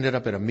alcoholics. I ended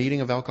up at a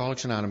meeting of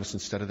Alcoholics Anonymous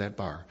instead of that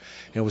bar.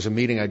 And it was a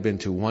meeting I'd been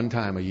to one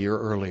time a year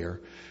earlier,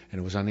 and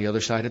it was on the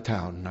other side of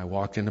town. And I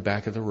walked in the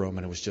back of the room,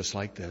 and it was just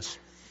like this.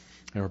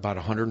 There were about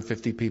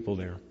 150 people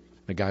there.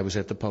 The guy was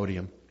at the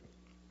podium.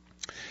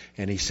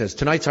 And he says,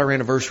 "Tonight's our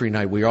anniversary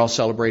night. We're all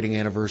celebrating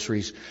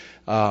anniversaries.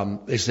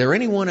 Is there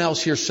anyone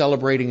else here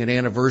celebrating an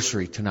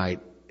anniversary tonight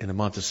in the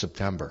month of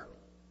September?"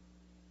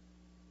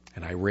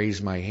 And I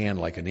raised my hand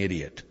like an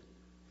idiot.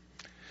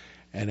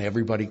 And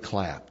everybody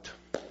clapped.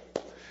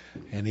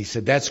 And he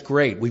said, "That's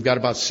great. We've got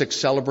about 6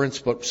 celebrants,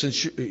 but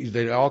since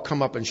they all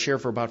come up and share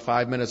for about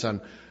 5 minutes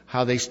on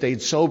how they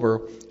stayed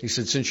sober," he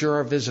said, "since you're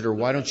our visitor,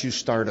 why don't you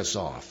start us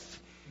off?"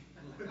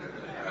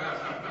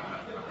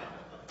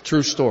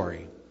 True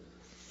story.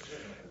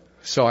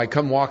 So I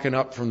come walking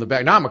up from the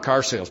back. Now I'm a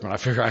car salesman. I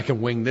figure I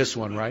can wing this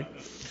one, right?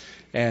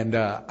 And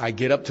I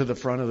get up to the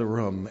front of the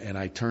room, and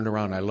I turned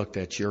around and I looked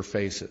at your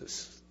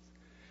faces.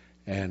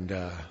 And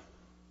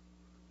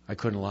I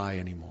couldn't lie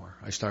anymore.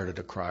 I started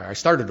to cry. I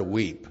started to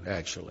weep,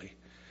 actually.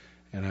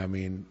 And I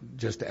mean,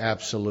 just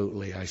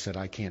absolutely, I said,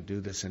 "I can't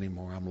do this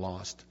anymore. I'm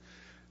lost.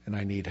 And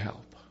I need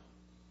help."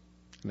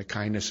 And the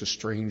kindness of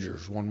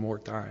strangers one more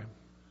time.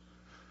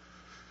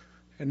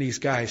 And these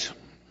guys,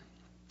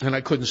 and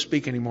I couldn't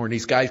speak anymore. And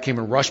these guys came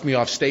and rushed me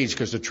off stage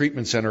because the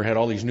treatment center had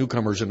all these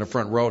newcomers in the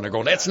front row. And they're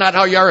going, "That's not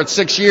how you are at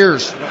 6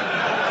 years.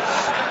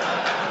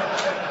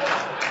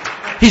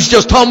 He's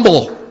just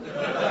humble."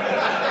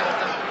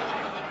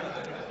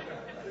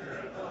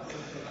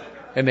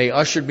 And they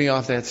ushered me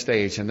off that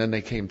stage, and then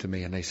they came to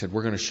me and they said,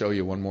 "We're going to show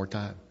you one more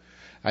time."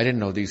 I didn't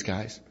know these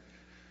guys.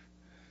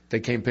 They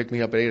came pick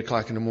me up at 8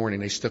 o'clock in the morning.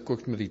 They stuck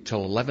with me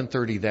till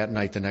 11:30 that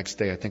night the next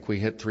day. I think we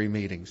hit 3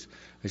 meetings.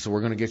 They said, "We're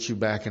going to get you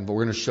back, but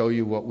we're going to show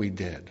you what we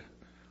did.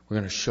 We're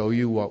going to show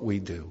you what we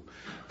do."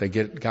 They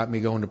got me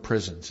going to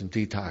prisons and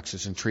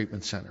detoxes and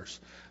treatment centers.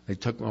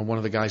 One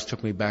of the guys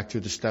took me back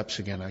through the steps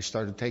again. I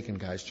started taking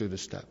guys through the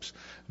steps.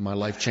 My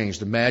life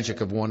changed. The magic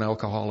of one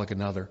alcoholic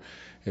another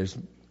is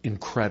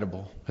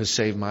incredible, has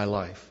saved my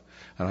life.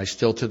 And I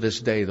still, to this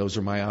day, those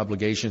are my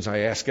obligations. I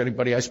ask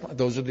anybody,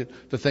 those are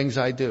the things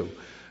I do.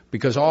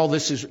 Because all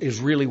this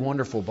is really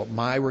wonderful, but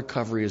my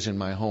recovery is in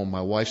my home.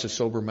 My wife's a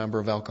sober member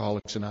of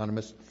Alcoholics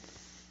Anonymous.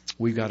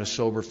 We've got a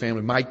sober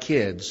family. My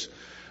kids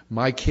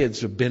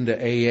have been to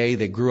AA.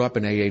 They grew up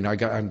in AA. Now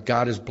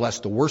God is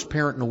blessed. The worst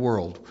parent in the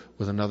world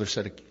with another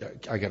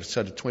I got a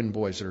set of twin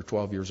boys that are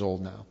 12 years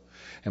old now.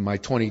 And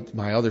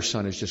my other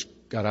son has just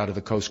got out of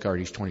the Coast Guard.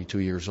 He's 22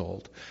 years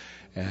old.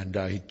 And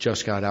he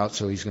just got out,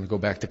 so he's going to go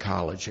back to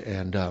college.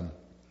 And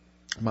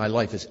my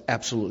life is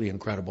absolutely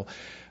incredible.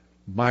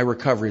 My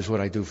recovery is what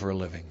I do for a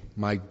living.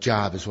 My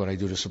job is what I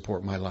do to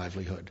support my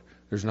livelihood.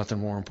 There's nothing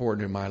more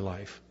important in my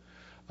life.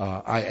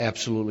 I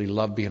absolutely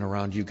love being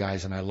around you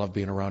guys, and I love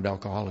being around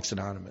Alcoholics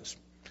Anonymous.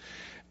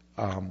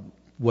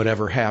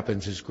 Whatever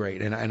happens is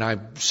great. And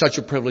I'm such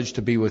a privilege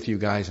to be with you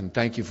guys, and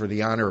thank you for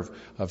the honor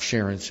of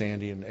sharing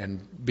Sandy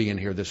and being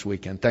here this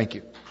weekend. Thank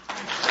you.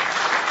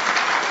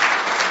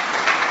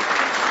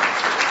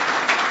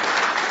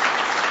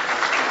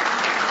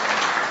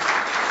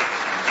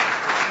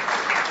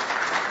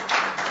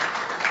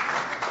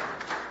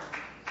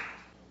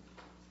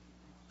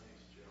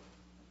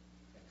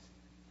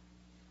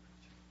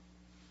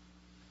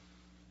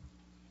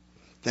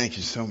 Thank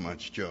you so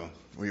much, Joe.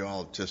 We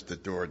all just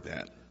adored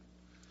that.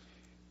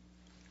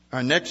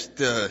 Our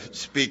next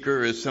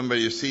speaker is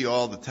somebody you see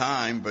all the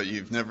time, but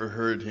you've never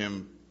heard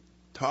him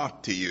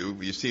talk to you.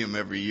 You see him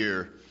every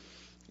year.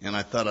 And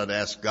I thought I'd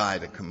ask Guy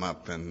to come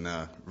up and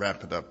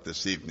wrap it up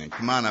this evening.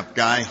 Come on up,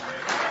 Guy.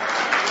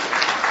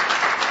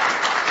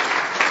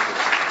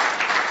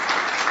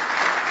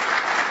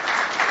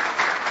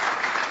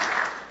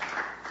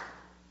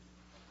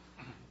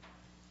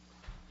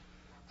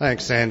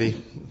 Thanks,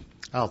 Sandy.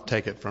 I'll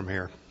take it from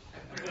here.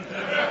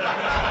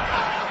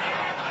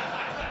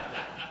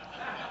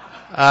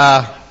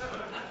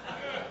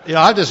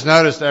 I just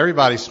noticed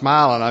everybody's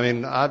smiling. I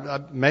mean,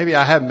 maybe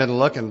I haven't been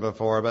looking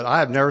before, but I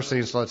have never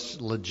seen such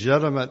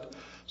legitimate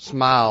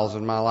smiles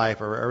in my life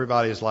where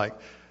everybody's like,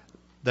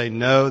 they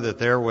know that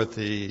they're with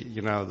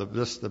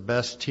the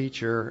best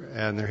teacher,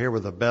 and they're here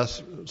with the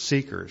best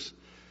seekers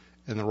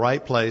in the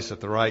right place at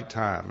the right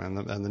time.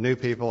 And the new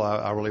people,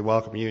 I really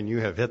welcome you, and you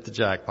have hit the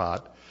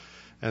jackpot.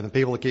 And the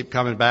people that keep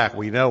coming back,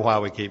 we know why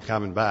we keep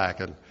coming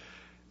back.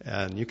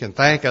 And you can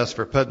thank us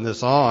for putting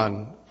this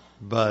on,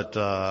 but,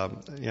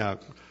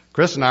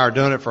 Chris and I are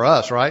doing it for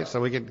us, right? So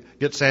we can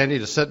get Sandy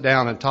to sit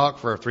down and talk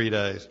for 3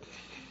 days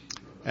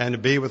and to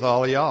be with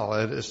all of y'all.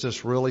 It's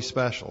just really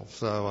special.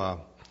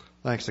 So,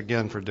 thanks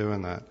again for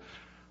doing that.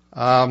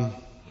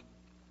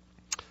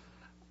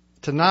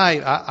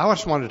 Tonight, I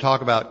just wanted to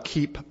talk about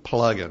keep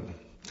plugging.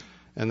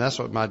 And that's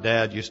what my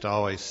dad used to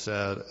always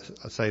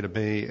say to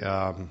me.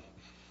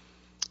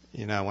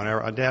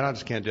 Whenever, Dad, I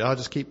just can't do it. I'll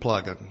just keep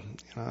plugging.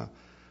 Well,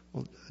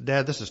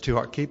 Dad, this is too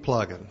hard. Keep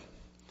plugging.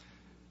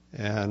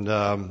 And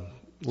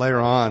later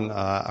on,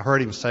 I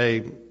heard him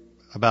say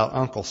about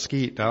Uncle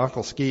Skeet. Now,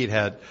 Uncle Skeet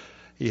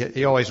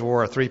he always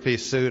wore a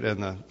 3-piece suit,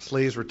 and the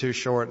sleeves were too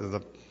short, and the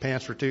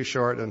pants were too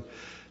short. And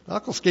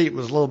Uncle Skeet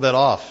was a little bit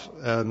off.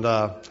 And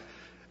I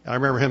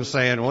remember him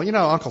saying,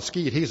 well, Uncle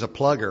Skeet, he's a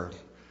plugger.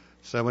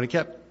 So when he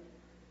kept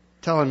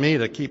telling me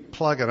to keep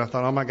plugging, I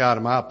thought, oh, my God,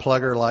 am I a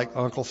plugger like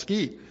Uncle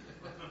Skeet?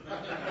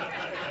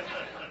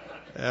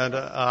 And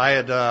I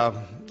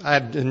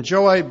had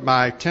enjoyed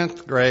my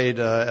 10th grade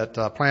at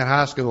Plant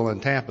High School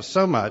in Tampa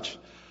so much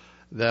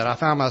that I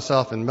found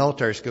myself in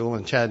military school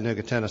in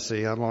Chattanooga,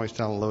 Tennessee. I'm always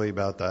telling Louie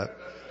about that.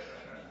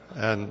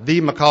 And the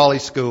Macaulay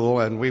School,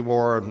 and we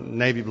wore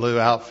navy blue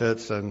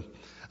outfits, and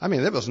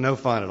it was no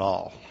fun at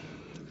all.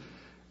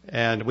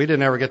 And we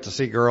didn't ever get to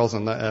see girls,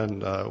 and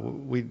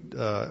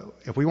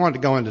if we wanted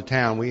to go into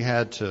town, we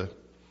had to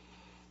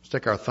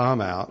stick our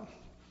thumb out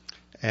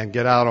and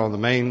get out on the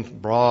main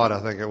broad, I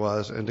think it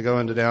was, and to go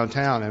into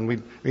downtown. And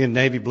we'd be in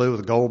navy blue with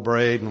a gold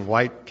braid and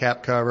white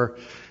cap cover.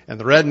 And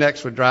the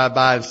rednecks would drive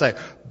by and say,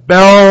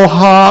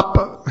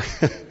 bellhop.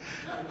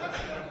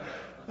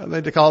 And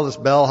they'd call us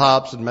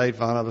bellhops and made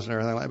fun of us and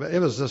everything like that. But it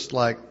was just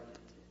like,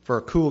 for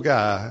a cool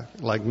guy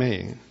like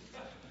me,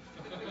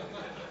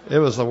 it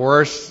was the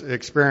worst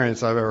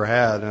experience I've ever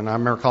had. And I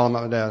remember calling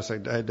my dad and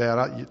saying, hey,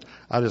 Dad,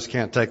 I just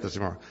can't take this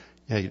anymore.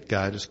 Hey,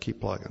 guy, just keep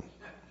plugging.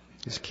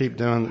 Just keep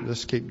doing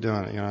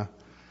it,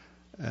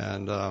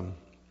 And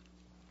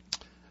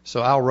so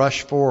I'll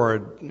rush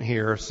forward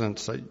here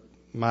since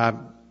my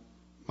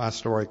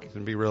story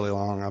can be really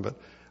long, but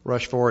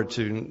rush forward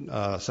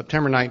to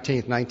September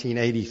 19th,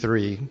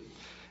 1983,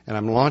 and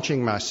I'm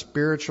launching my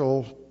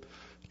spiritual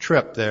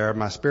trip there,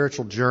 my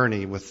spiritual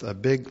journey with a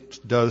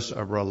big dose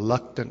of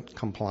reluctant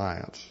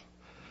compliance.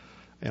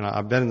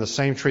 I've been in the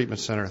same treatment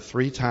center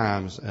 3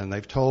 times, and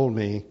they've told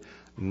me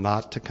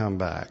not to come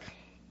back,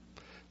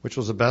 which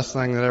was the best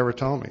thing they ever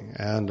told me.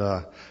 And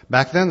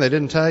back then, they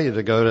didn't tell you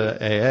to go to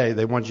AA.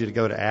 They wanted you to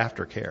go to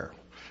aftercare,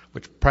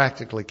 which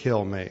practically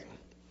killed me.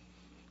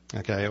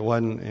 Okay, it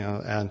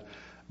wasn't,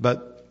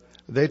 but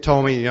they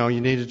told me,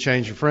 you need to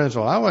change your friends.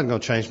 Well, I wasn't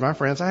going to change my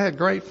friends. I had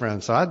great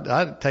friends, so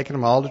I'd taken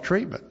them all to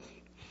treatment.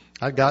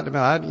 I'd gotten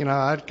them,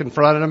 I'd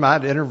confronted them,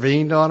 I'd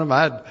intervened on them,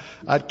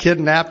 I'd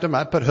kidnapped them,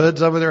 I'd put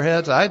hoods over their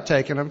heads. I'd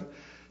taken them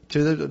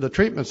to the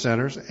treatment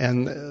centers,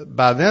 and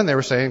by then they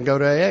were saying go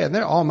to AA, and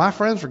all my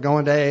friends were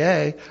going to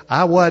AA.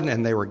 I wasn't,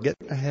 and they were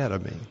getting ahead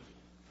of me.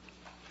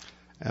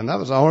 And that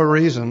was the only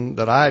reason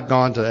that I had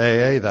gone to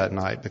AA that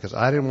night, because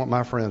I didn't want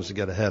my friends to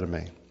get ahead of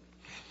me.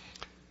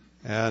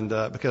 And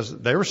because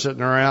they were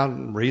sitting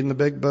around reading the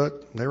big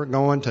book. They were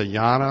going to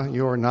Yana,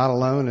 You Are Not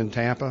Alone in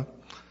Tampa.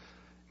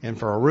 And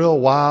for a real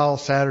wild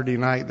Saturday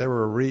night, they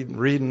were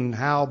reading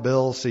How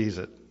Bill Sees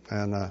It.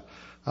 And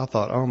I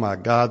thought, oh my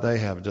God, they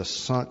have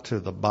just sunk to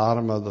the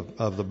bottom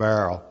of the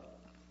barrel.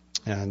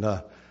 And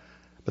but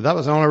that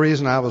was the only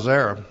reason I was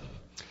there.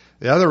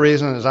 The other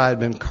reason is I had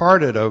been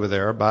carted over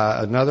there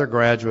by another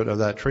graduate of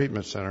that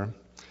treatment center,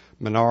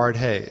 Menard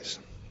Hayes.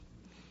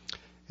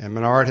 And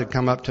Menard had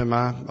come up to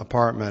my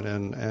apartment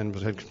and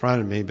had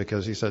confronted me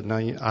because he said, "No,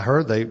 I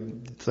heard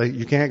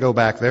you can't go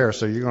back there,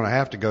 so you're going to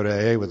have to go to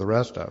AA with the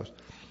rest of us."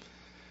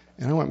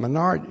 And I went,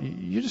 "Menard,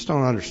 you just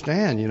don't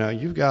understand. You know,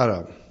 you've got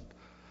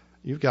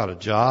a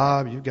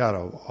job, you've got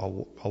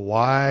a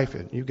wife,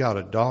 and you've got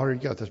a daughter. You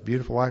got this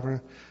beautiful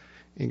wife."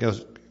 He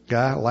goes,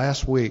 "Guy,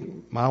 last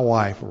week my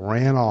wife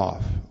ran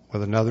off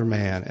with another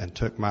man and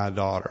took my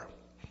daughter."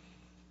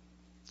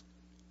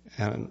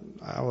 And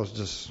I was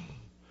just,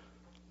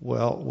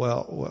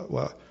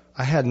 well.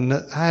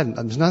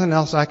 There's nothing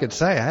else I could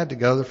say. I had to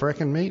go to the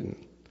frickin' meeting.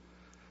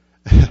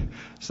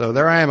 So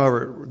there I am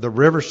over the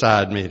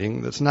Riverside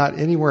meeting. That's not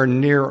anywhere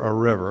near a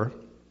river.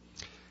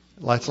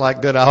 It's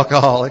like Good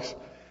Alcoholics.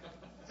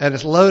 And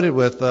it's loaded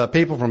with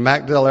people from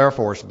MacDill Air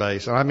Force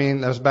Base. And I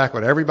mean, that was back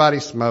when everybody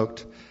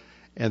smoked,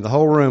 and the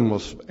whole room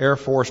was Air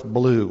Force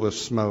blue with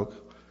smoke.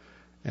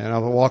 And I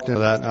walked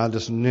into that, and I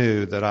just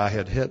knew that I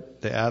had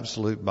hit the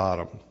absolute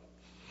bottom.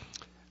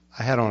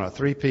 I had on a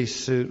three-piece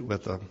suit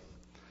with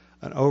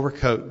an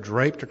overcoat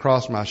draped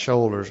across my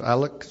shoulders. I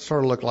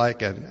sort of looked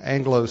like an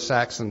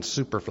Anglo-Saxon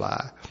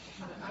superfly.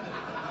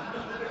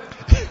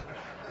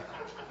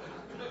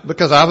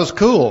 Because I was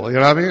cool, you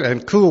know what I mean?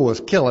 And cool was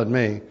killing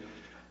me.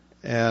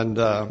 And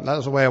that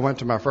was the way I went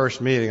to my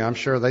first meeting. I'm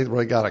sure they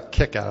really got a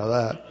kick out of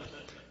that.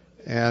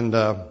 And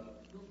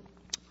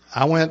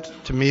I went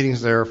to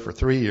meetings there for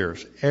 3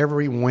 years,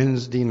 every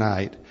Wednesday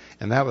night,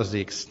 and that was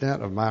the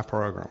extent of my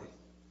program.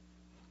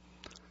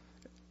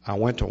 I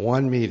went to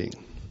one meeting.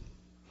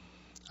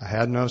 I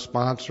had no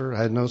sponsor,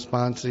 I had no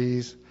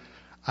sponsees.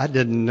 I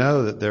didn't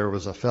know that there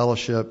was a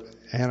fellowship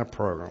and a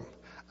program.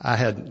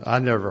 I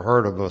never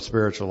heard of a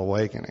spiritual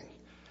awakening,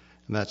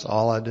 and that's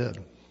all I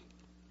did.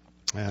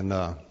 And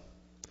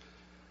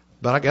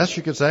but I guess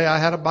you could say I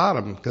had a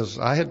bottom, because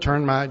I had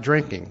turned my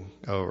drinking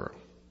over.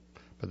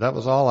 But that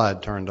was all I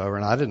had turned over,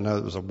 and I didn't know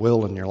it was a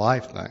will in your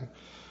life thing.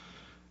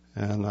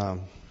 And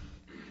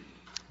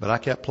but I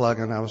kept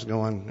plugging. I was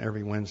going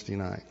every Wednesday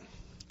night.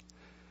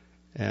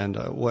 And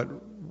what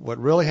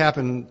really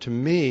happened to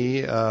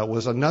me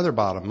was another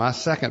bottom, my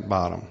second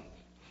bottom.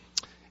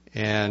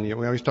 And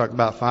we always talk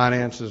about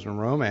finances and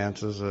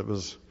romances. It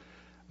was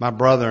my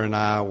brother and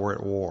I were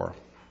at war.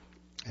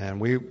 And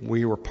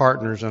we were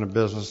partners in a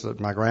business that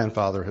my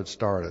grandfather had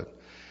started.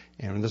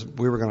 And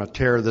we were going to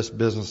tear this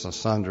business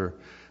asunder,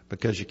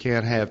 because you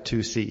can't have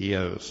two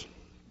CEOs.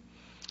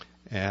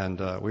 And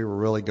we were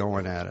really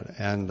going at it.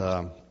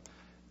 And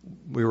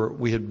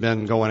we had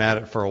been going at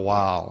it for a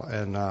while.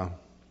 And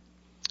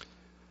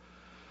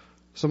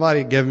somebody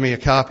had given me a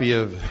copy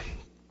of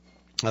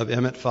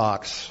Emmett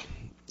Fox.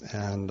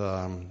 And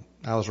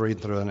I was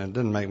reading through it, and it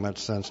didn't make much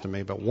sense to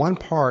me. But one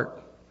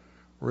part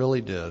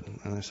really did.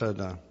 And they said,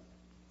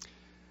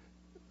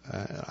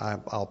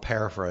 I'll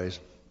paraphrase,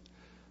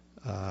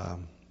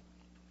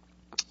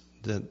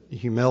 that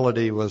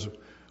humility was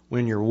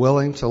when you're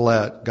willing to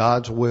let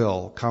God's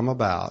will come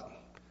about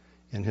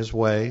in His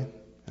way,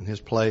 in His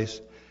place,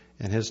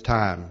 in His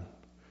time,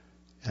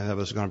 and that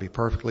was going to be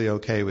perfectly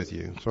okay with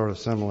you, sort of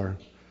similar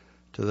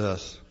to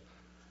this.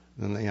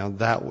 And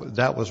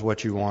that was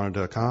what you wanted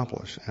to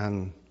accomplish.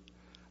 And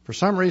for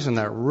some reason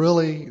that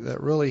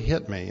really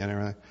hit me and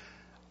everything.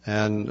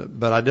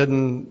 But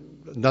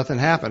nothing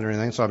happened or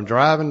anything. So I'm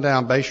driving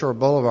down Bayshore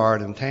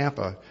Boulevard in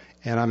Tampa,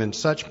 and I'm in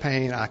such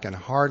pain I can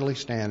hardly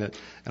stand it.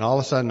 And all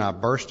of a sudden I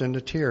burst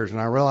into tears, and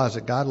I realized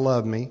that God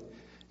loved me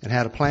and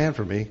had a plan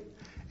for me,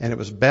 and it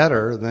was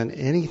better than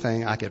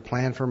anything I could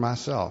plan for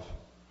myself.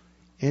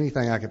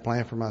 Anything I could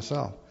plan for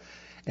myself.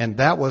 And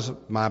that was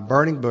my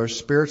burning bush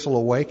spiritual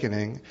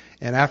awakening.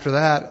 And after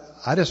that,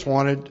 I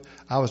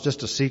was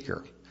just a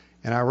seeker.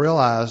 And I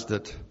realized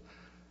that,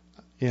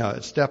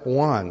 at step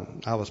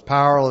one, I was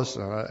powerless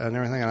and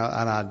everything. And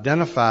I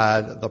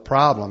identified the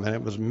problem, and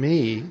it was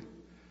me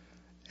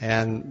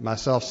and my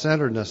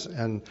self-centeredness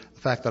and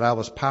the fact that I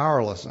was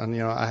powerless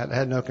and, I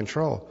had no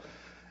control.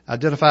 I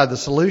identified the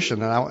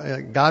solution,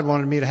 and God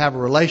wanted me to have a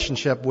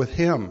relationship with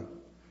Him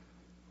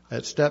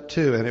at step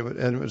two. And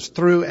it was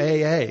through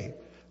AA.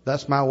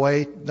 That's my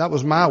way. That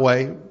was my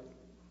way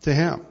to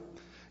Him.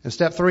 And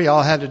step three, all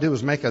I had to do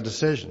was make a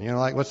decision.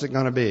 What's it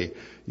going to be?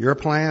 Your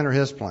plan or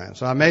His plan?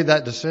 So I made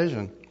that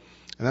decision.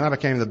 And then I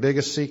became the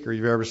biggest seeker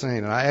you've ever seen.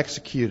 And I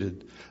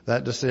executed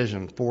that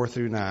decision 4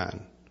 through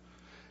 9.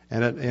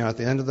 And at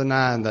the end of the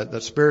 9,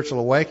 that spiritual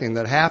awakening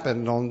that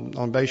happened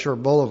on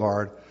Bayshore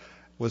Boulevard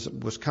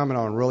was coming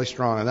on really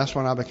strong. And that's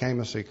when I became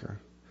a seeker.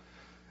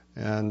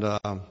 And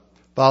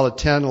followed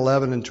 10,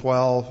 11, and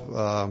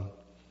 12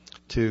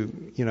 to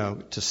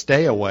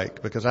stay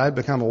awake, because I had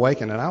become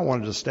awakened and I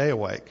wanted to stay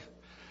awake.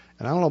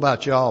 And I don't know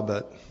about y'all,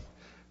 but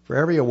for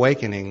every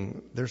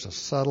awakening, there's a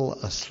subtle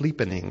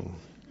asleepening.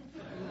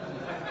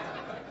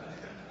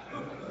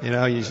 And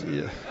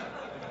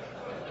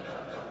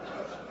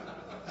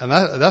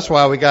that's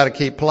why we got to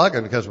keep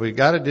plugging, because we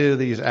got to do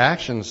these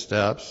action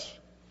steps,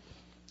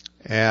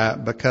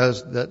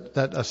 because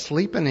that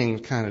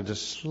asleepening kind of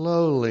just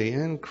slowly,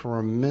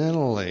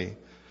 incrementally,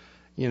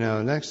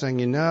 next thing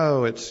you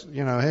know, it's,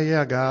 hey,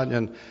 yeah, God,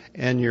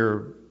 and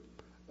your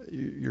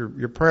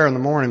prayer in the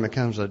morning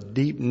becomes a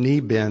deep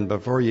knee bend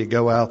before you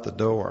go out the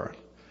door,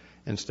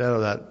 instead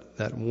of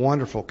that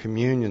wonderful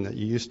communion that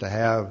you used to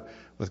have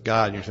with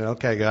God. You say,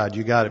 okay, God,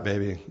 you got it,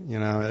 baby.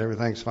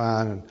 Everything's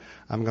fine, and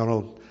I'm going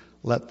to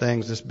let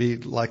things just be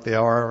like they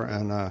are.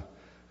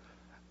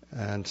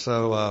 And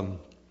so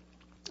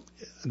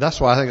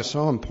that's why I think it's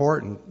so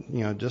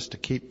important, just to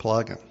keep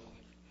plugging.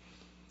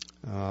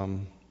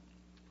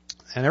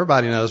 And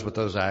everybody knows what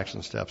those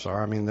action steps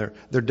are. I mean,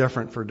 they're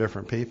different for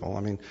different people.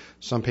 I mean,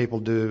 some people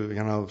do,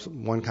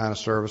 one kind of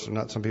service,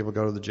 and some people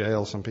go to the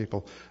jail. Some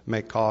people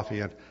make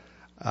coffee. And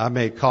I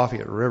made coffee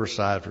at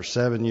Riverside for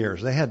 7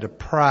 years. They had to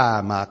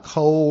pry my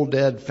cold,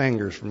 dead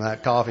fingers from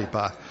that coffee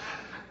pot,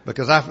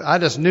 because I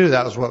just knew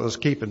that was what was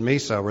keeping me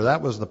sober.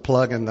 That was the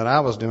plugging that I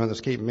was doing that's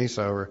keeping me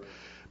sober.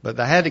 But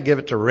I had to give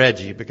it to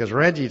Reggie, because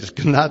Reggie just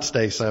could not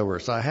stay sober.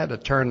 So I had to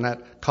turn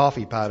that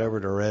coffee pot over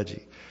to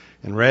Reggie.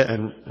 And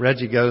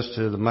Reggie goes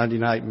to the Monday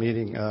night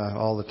meeting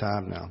all the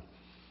time now.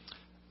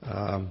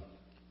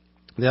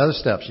 The other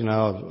steps,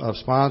 of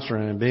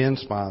sponsoring and being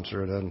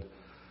sponsored. And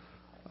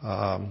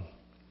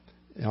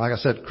like I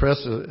said, Chris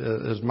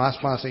is my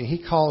sponsor. He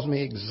calls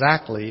me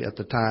exactly at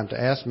the time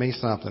to ask me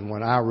something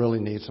when I really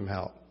need some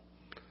help.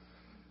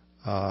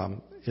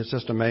 It's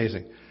just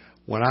amazing.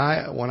 When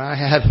I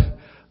had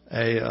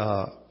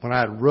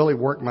really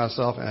worked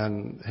myself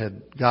and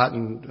had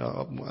gotten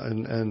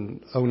in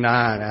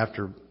 2009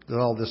 after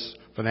all this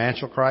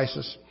financial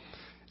crisis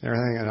and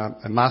everything,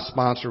 and my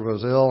sponsor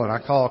was ill, and I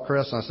called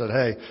Chris and I said,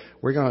 hey,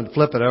 we're going to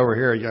flip it over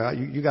here.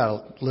 You got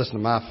to listen to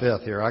my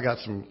fifth here. We got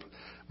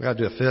to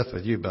do a fifth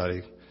with you,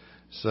 buddy.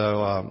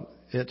 So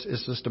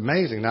it's just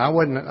amazing. Now I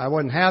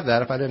wouldn't have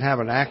that if I didn't have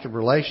an active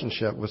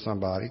relationship with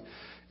somebody,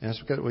 and it's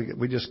because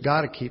we just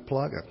got to keep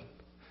plugging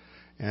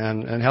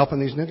and helping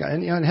these new guys,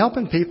 and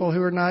helping people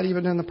who are not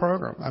even in the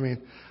program. I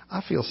mean,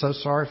 I feel so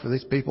sorry for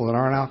these people that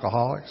aren't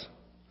alcoholics.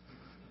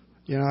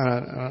 So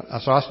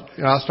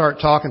I start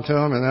talking to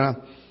them,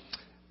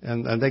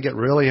 and they get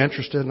really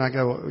interested, and I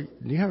go,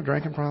 do you have a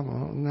drinking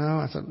problem? Oh, no.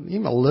 I said,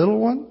 even a little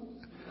one?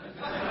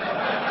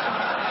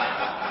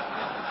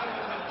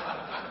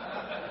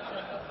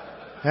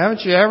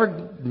 Haven't you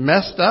ever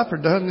messed up or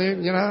done,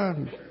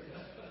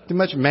 too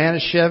much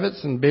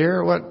Manischewitz and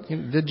beer? What,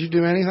 did you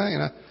do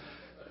anything?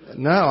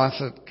 No. I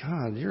said,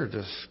 God, you're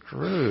just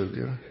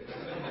screwed.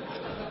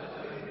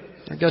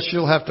 I guess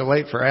you'll have to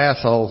wait for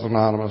Assholes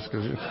Anonymous,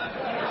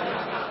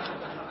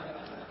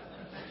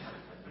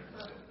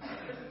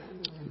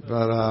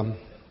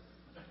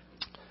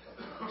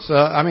 so,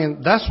 I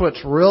mean, that's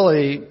what's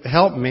really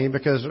helped me,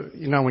 because,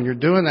 when you're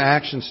doing the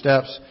action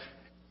steps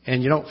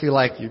and you don't feel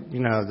like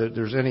that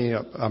there's any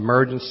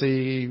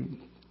emergency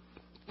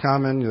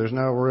coming, there's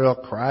no real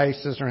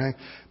crisis or anything,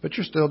 but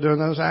you're still doing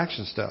those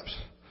action steps.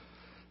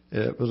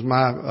 It was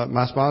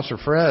my sponsor,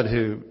 Fred,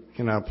 who,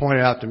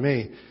 pointed out to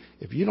me,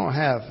 if you don't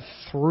have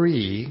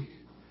 3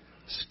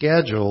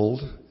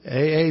 scheduled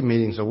AA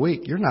meetings a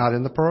week, you're not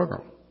in the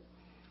program.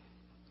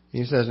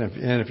 He says,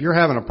 and if you're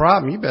having a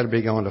problem, you better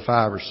be going to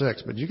 5 or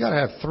 6, but you got to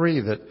have 3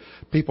 that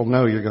people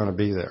know you're going to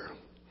be there.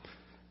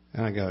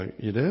 And I go,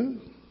 you do?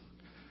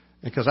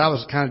 Because I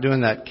was kind of doing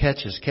that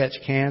catch as catch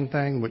can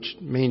thing, which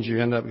means you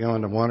end up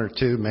going to 1 or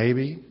 2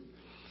 maybe.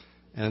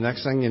 And the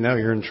next thing you know,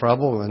 you're in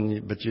trouble,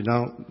 but you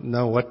don't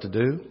know what to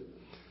do.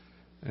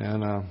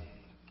 And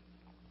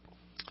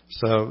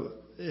so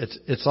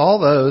it's all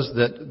those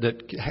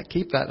that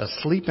keep that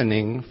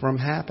asleepening from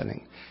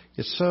happening.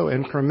 It's so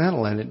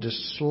incremental, and it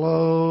just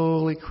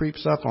slowly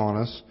creeps up on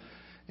us.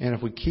 And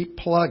if we keep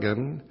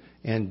plugging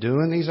and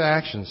doing these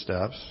action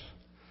steps,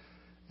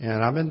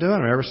 and I've been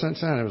doing them ever since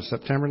then. It was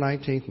September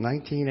 19th,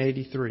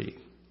 1983.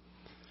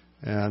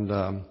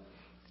 And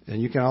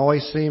you can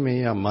always see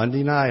me on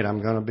Monday night.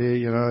 I'm going to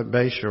be, at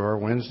Bayshore.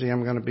 Wednesday,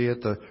 I'm going to be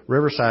at the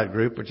Riverside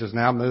group, which has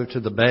now moved to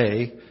the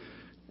Bay.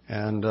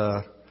 And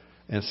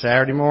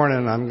Saturday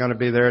morning, I'm going to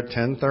be there at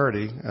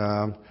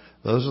 10:30.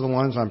 Those are the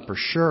ones I'm for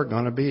sure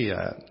going to be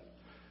at.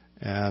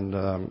 And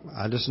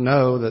I just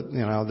know that,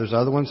 there's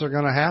other ones that are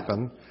going to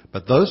happen,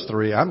 but those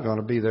 3, I'm going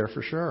to be there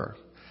for sure.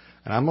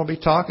 And I'm going to be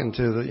talking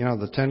to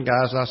the 10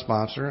 guys I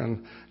sponsor,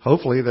 and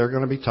hopefully they're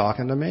going to be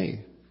talking to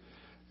me.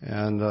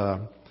 And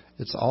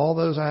it's all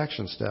those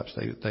action steps.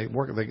 They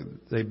work.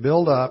 They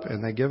build up,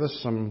 and they give us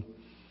some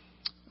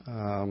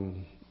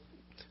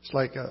It's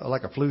like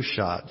a flu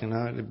shot, you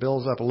know. It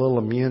builds up a little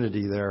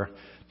immunity there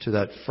to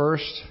that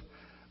first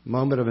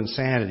moment of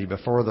insanity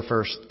before the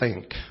first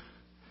think.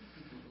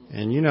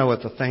 And you know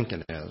what the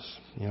thinking is.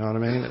 You know what I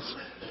mean?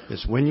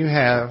 It's when you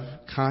have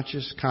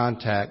conscious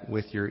contact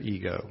with your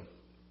ego.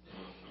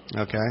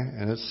 Okay?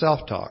 And it's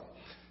self-talk.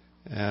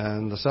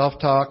 And the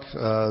self-talk,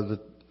 the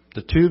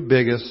two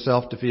biggest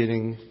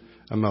self-defeating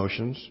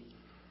emotions,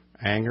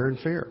 anger and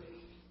fear.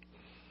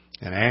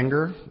 And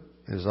anger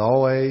is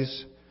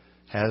always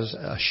has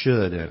a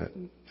should in it.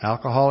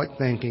 Alcoholic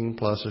thinking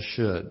plus a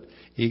should.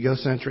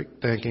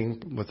 Egocentric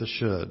thinking with a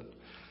should.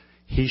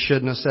 He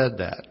shouldn't have said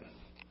that.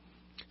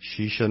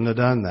 She shouldn't have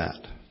done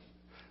that.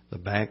 The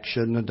bank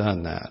shouldn't have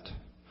done that.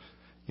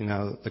 You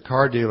know, the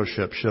car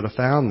dealership should have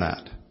found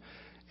that.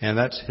 And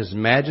that's His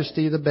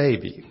Majesty the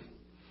baby.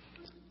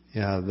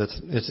 Yeah,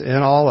 it's in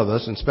all of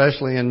us, and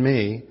especially in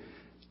me,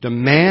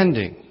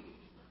 demanding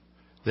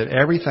that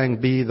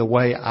everything be the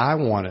way I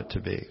want it to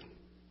be.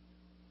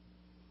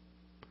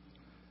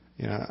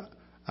 You know,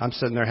 I'm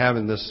sitting there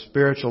having this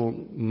spiritual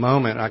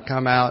moment. I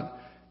come out,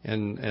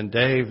 and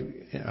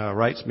Dave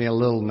writes me a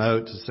little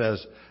note that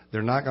says,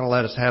 they're not going to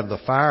let us have the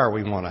fire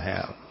we want to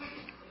have.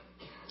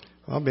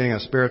 Well, being a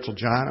spiritual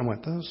giant, I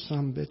went, those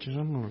some bitches,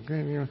 I'm going to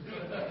give you.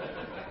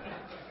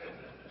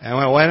 And I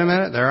went, wait a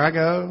minute, there I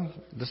go.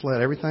 Just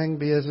let everything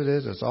be as it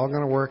is. It's all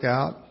going to work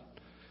out.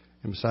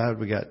 And besides,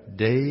 we got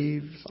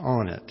Dave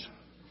on it.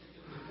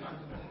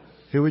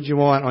 Who would you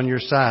want on your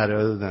side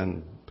other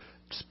than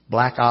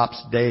Black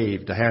Ops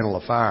Dave to handle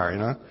a fire, you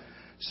know?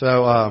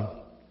 So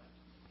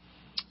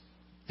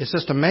it's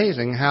just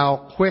amazing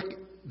how quick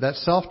that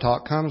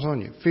self-talk comes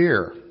on you.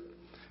 Fear.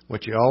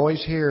 What you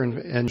always hear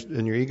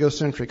in your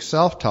egocentric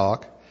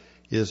self-talk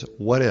is,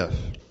 what if?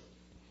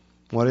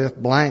 What if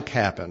blank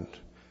happened?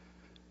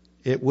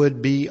 It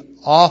would be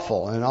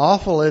awful. And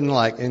awful isn't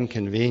like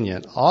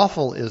inconvenient.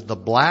 Awful is the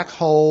black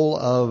hole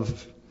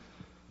of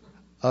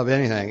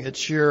anything.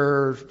 It's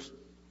your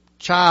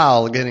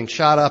child getting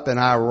shot up in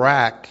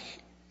Iraq,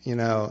 you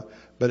know,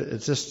 but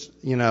it's just,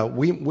 you know,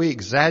 we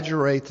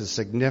exaggerate the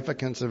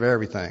significance of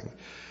everything.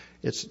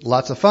 It's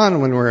lots of fun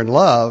when we're in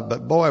love,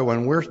 but boy,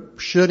 when we're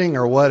shooting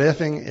or what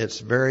ifing, it's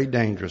very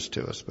dangerous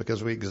to us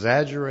because we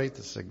exaggerate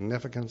the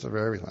significance of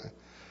everything.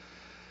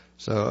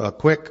 So a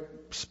quick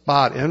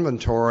spot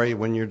inventory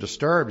when you're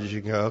disturbed is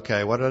you can go,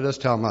 okay, what did I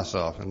just tell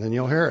myself? And then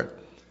you'll hear it.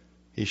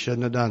 He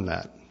shouldn't have done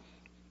that.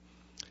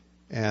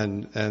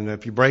 And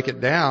if you break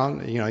it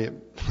down, you know,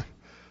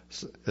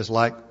 it's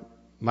like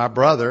my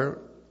brother,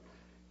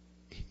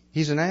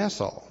 he's an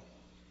asshole.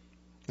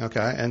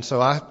 Okay, and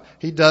so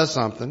he does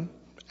something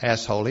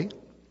assholey.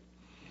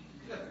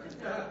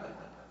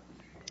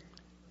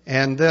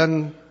 And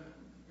then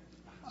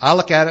I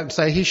look at it and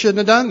say, he shouldn't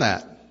have done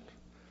that.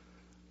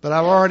 But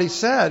I've already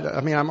said,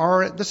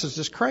 this is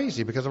just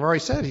crazy because I've already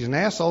said he's an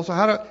asshole,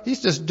 so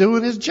he's just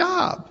doing his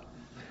job.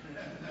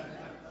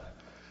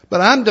 But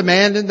I'm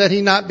demanding that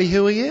he not be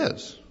who he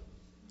is.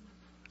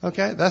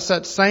 Okay? That's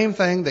that same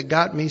thing that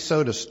got me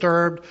so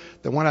disturbed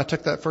that when I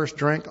took that first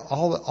drink,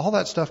 all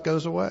that stuff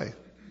goes away.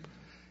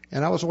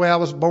 And that was the way I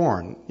was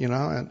born, you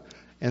know,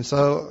 and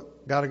so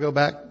got to go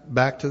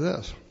back to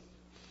this.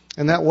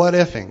 And that what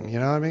ifing, you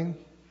know what I mean?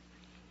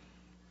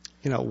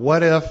 You know,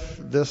 what if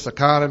this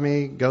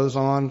economy goes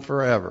on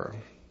forever?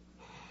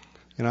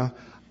 You know,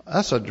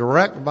 that's a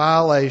direct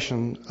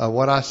violation of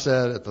what I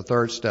said at the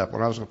third step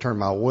when I was going to turn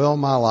my will,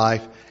 my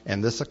life,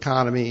 and this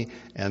economy,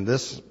 and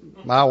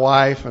my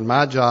wife and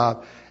my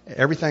job,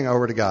 everything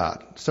over to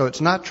God. So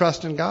it's not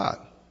trusting God.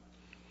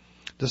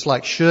 Just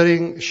like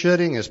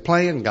shoulding is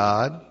playing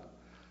God,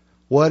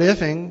 what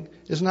ifing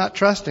is not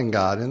trusting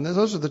God. And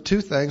those are the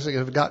two things that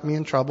have got me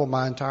in trouble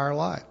my entire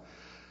life.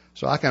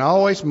 So I can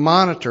always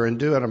monitor and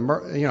do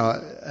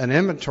an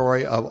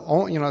inventory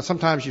of, you know,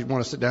 sometimes you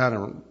want to sit down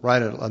and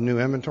write a new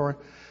inventory.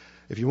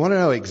 If you want to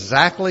know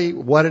exactly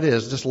what it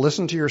is, just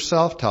listen to your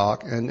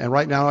self-talk and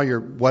write down all your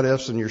what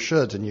ifs and your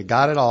shoulds, and you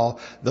got it all.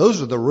 Those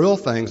are the real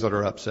things that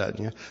are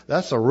upsetting you.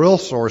 That's the real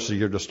source of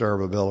your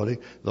disturbability,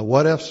 the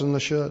what ifs and the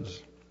shoulds.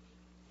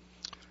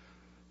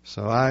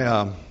 So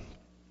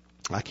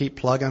I keep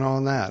plugging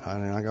on that.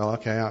 I go,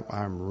 okay,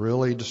 I'm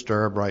really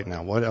disturbed right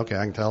now. Okay,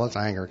 I can tell it's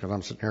anger because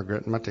I'm sitting here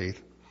gritting my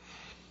teeth.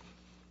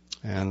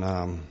 And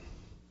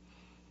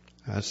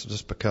that's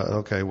just because,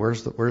 okay,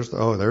 there's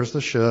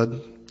the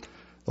should.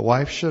 The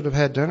wife should have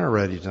had dinner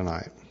ready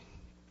tonight.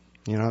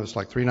 You know, it's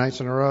like 3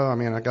 nights in a row.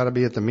 I got to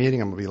be at the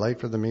meeting. I'm going to be late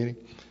for the meeting.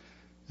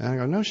 And I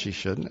go, no, she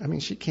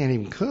shouldn't. She can't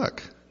even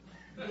cook.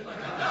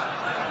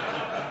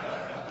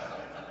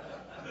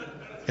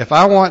 If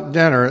I want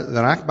dinner,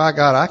 then by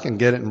God, I can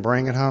get it and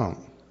bring it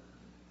home.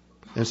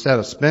 Instead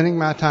of spending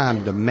my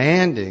time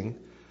demanding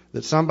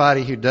that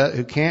somebody who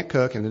can't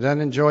cook and who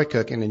doesn't enjoy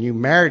cooking, and you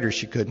married her,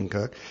 she couldn't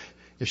cook.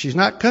 If she's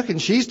not cooking,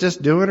 she's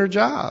just doing her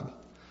job.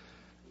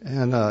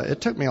 And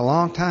it took me a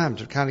long time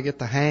to kind of get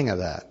the hang of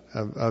that,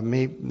 of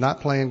me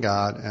not playing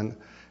God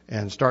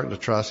and starting to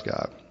trust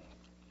God.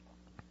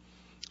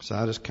 So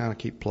I just kind of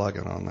keep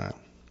plugging on that.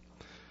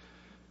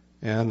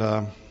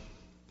 And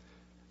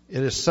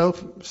it is so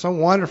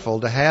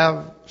wonderful to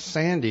have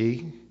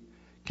Sandy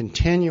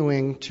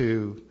continuing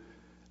to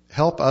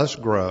help us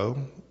grow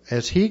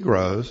as he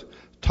grows,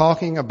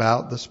 talking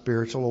about the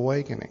spiritual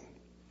awakening,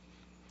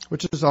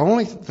 which is the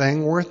only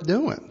thing worth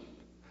doing.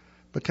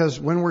 Because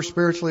when we're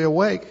spiritually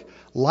awake,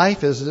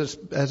 life is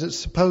as it's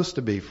supposed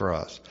to be for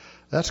us.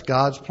 That's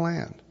God's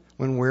plan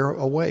when we're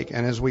awake.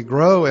 And as we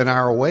grow in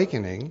our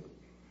awakening,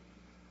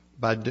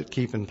 by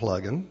keeping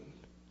plugging,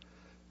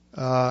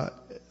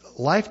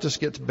 life just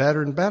gets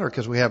better and better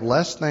because we have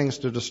less things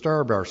to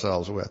disturb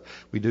ourselves with.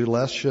 We do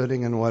less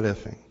shoulding and what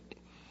ifing.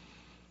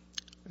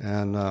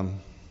 And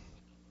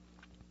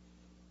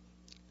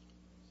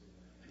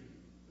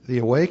the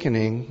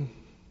awakening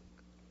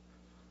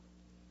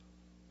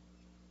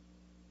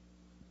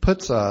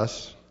puts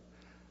us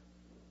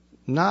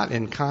not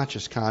in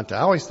conscious contact. I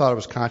always thought it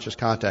was conscious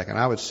contact, and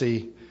I would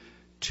see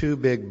two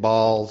big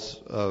balls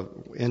of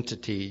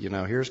entity,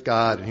 here's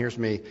God and here's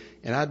me,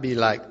 and I'd be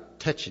like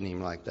touching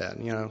him like that,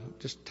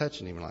 just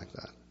touching him like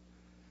that.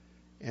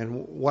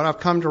 And what I've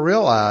come to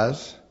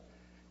realize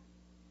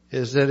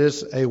is that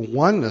it's a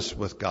oneness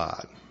with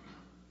God.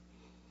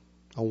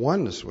 A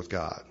oneness with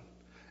God.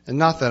 And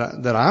not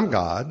that I'm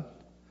God.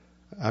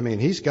 I mean,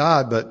 he's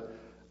God, but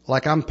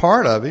like I'm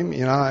part of him,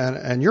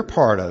 and you're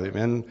part of him.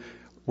 And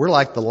we're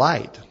like the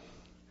light.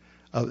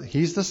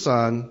 He's the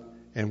sun,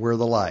 and we're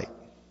the light.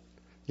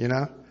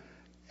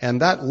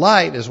 And that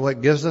light is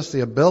what gives us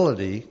the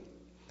ability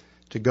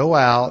to go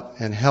out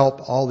and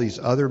help all these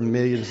other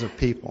millions of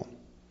people.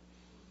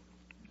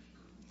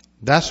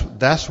 That's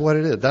what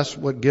it is. That's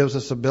what gives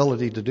us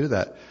ability to do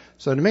that.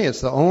 So to me,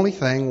 it's the only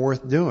thing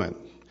worth doing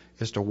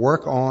is to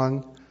work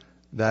on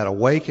that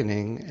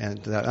awakening and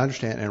that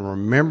understanding and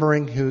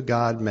remembering who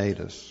God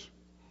made us.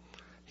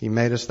 He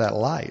made us that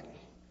light.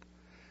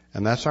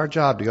 And that's our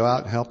job, to go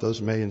out and help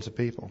those millions of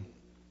people.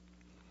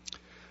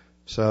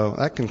 So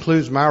that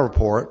concludes my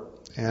report.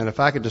 And if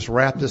I could just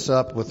wrap this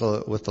up with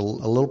a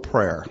little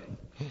prayer.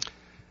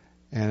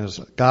 And it's,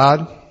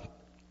 God,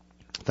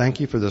 thank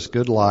you for this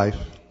good life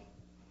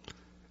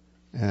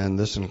and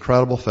this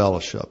incredible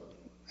fellowship.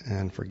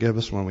 And forgive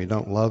us when we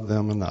don't love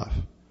them enough.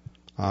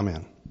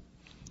 Amen.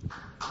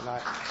 Good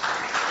night.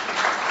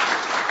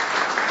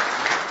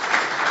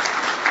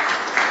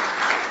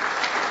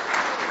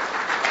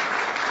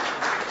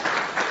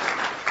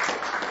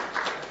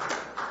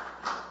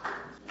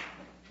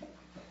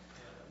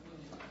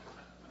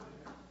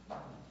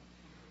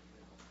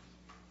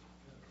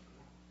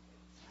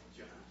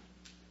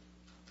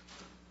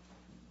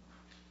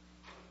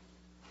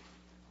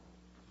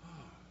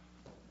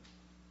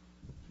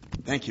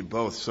 Thank you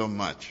both so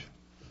much.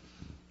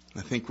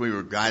 I think we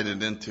were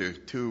guided into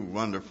two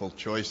wonderful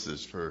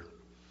choices for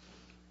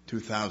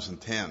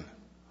 2010.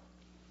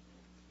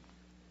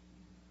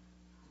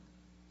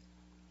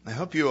 I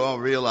hope you all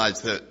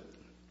realize that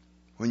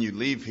when you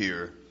leave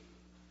here,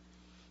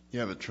 you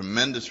have a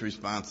tremendous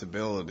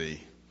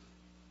responsibility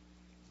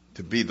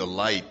to be the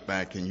light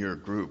back in your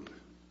group.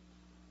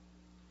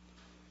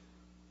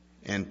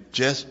 And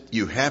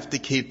you have to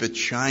keep it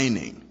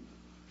shining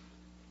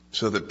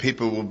so that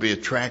people will be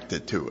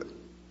attracted to it.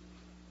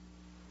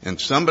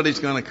 And somebody's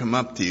going to come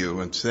up to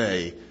you and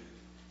say,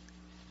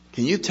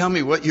 can you tell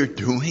me what you're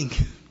doing?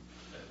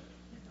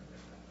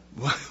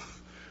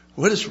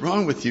 What is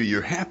wrong with you?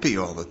 You're happy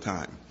all the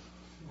time.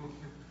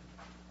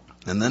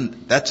 And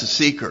then that's a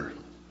seeker.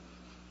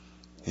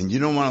 And you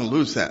don't want to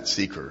lose that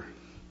seeker.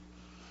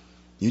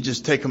 You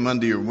just take him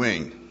under your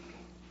wing.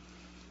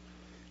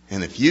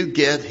 And if you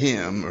get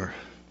him, or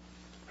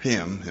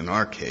him in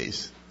our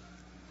case,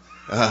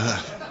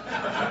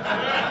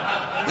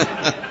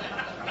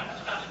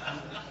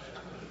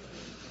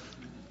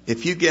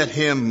 if you get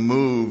him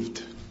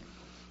moved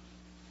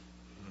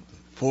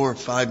 4 or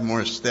 5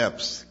 more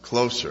steps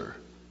closer,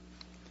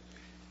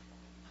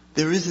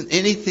 there isn't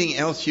anything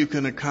else you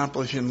can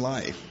accomplish in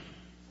life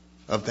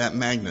of that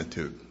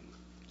magnitude.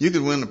 You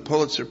could win a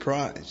Pulitzer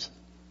Prize,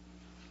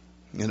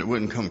 and it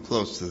wouldn't come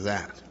close to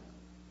that.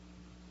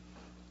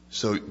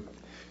 So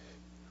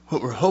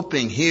what we're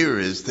hoping here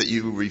is that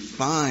you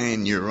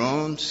refine your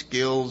own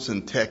skills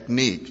and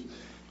technique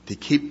to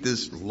keep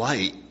this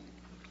light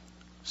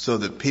so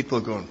that people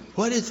are going,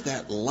 what is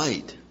that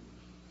light?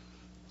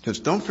 Because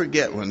don't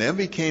forget, when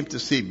Evie came to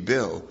see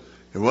Bill,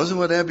 it wasn't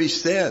what Evie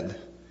said.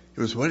 It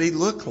was what he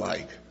looked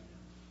like.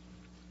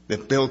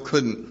 That Bill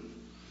couldn't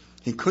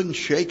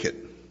shake it.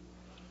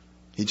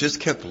 He just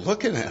kept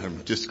looking at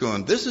him, just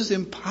going, this is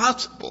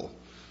impossible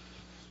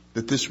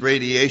that this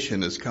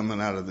radiation is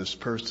coming out of this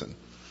person.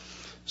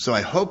 So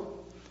I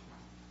hope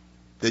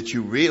that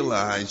you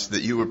realize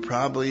that you were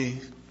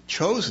probably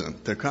chosen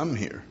to come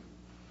here.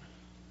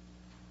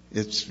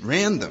 It's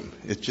random.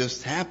 It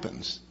just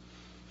happens.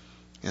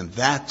 And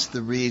that's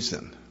the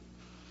reason.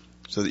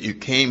 So that you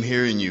came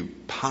here and you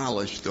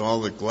polished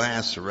all the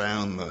glass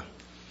around the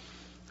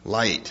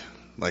light,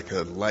 like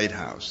a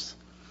lighthouse.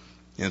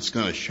 And it's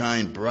going to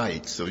shine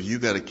bright, so you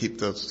got to keep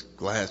those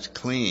glass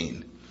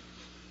clean.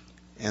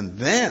 And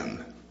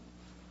then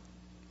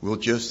we'll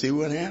just see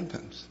what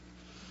happens.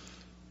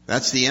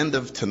 That's the end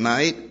of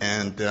tonight,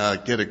 and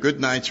get a good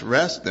night's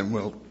rest, and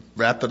we'll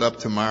wrap it up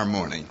tomorrow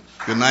morning.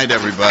 Good night,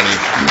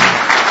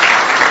 everybody.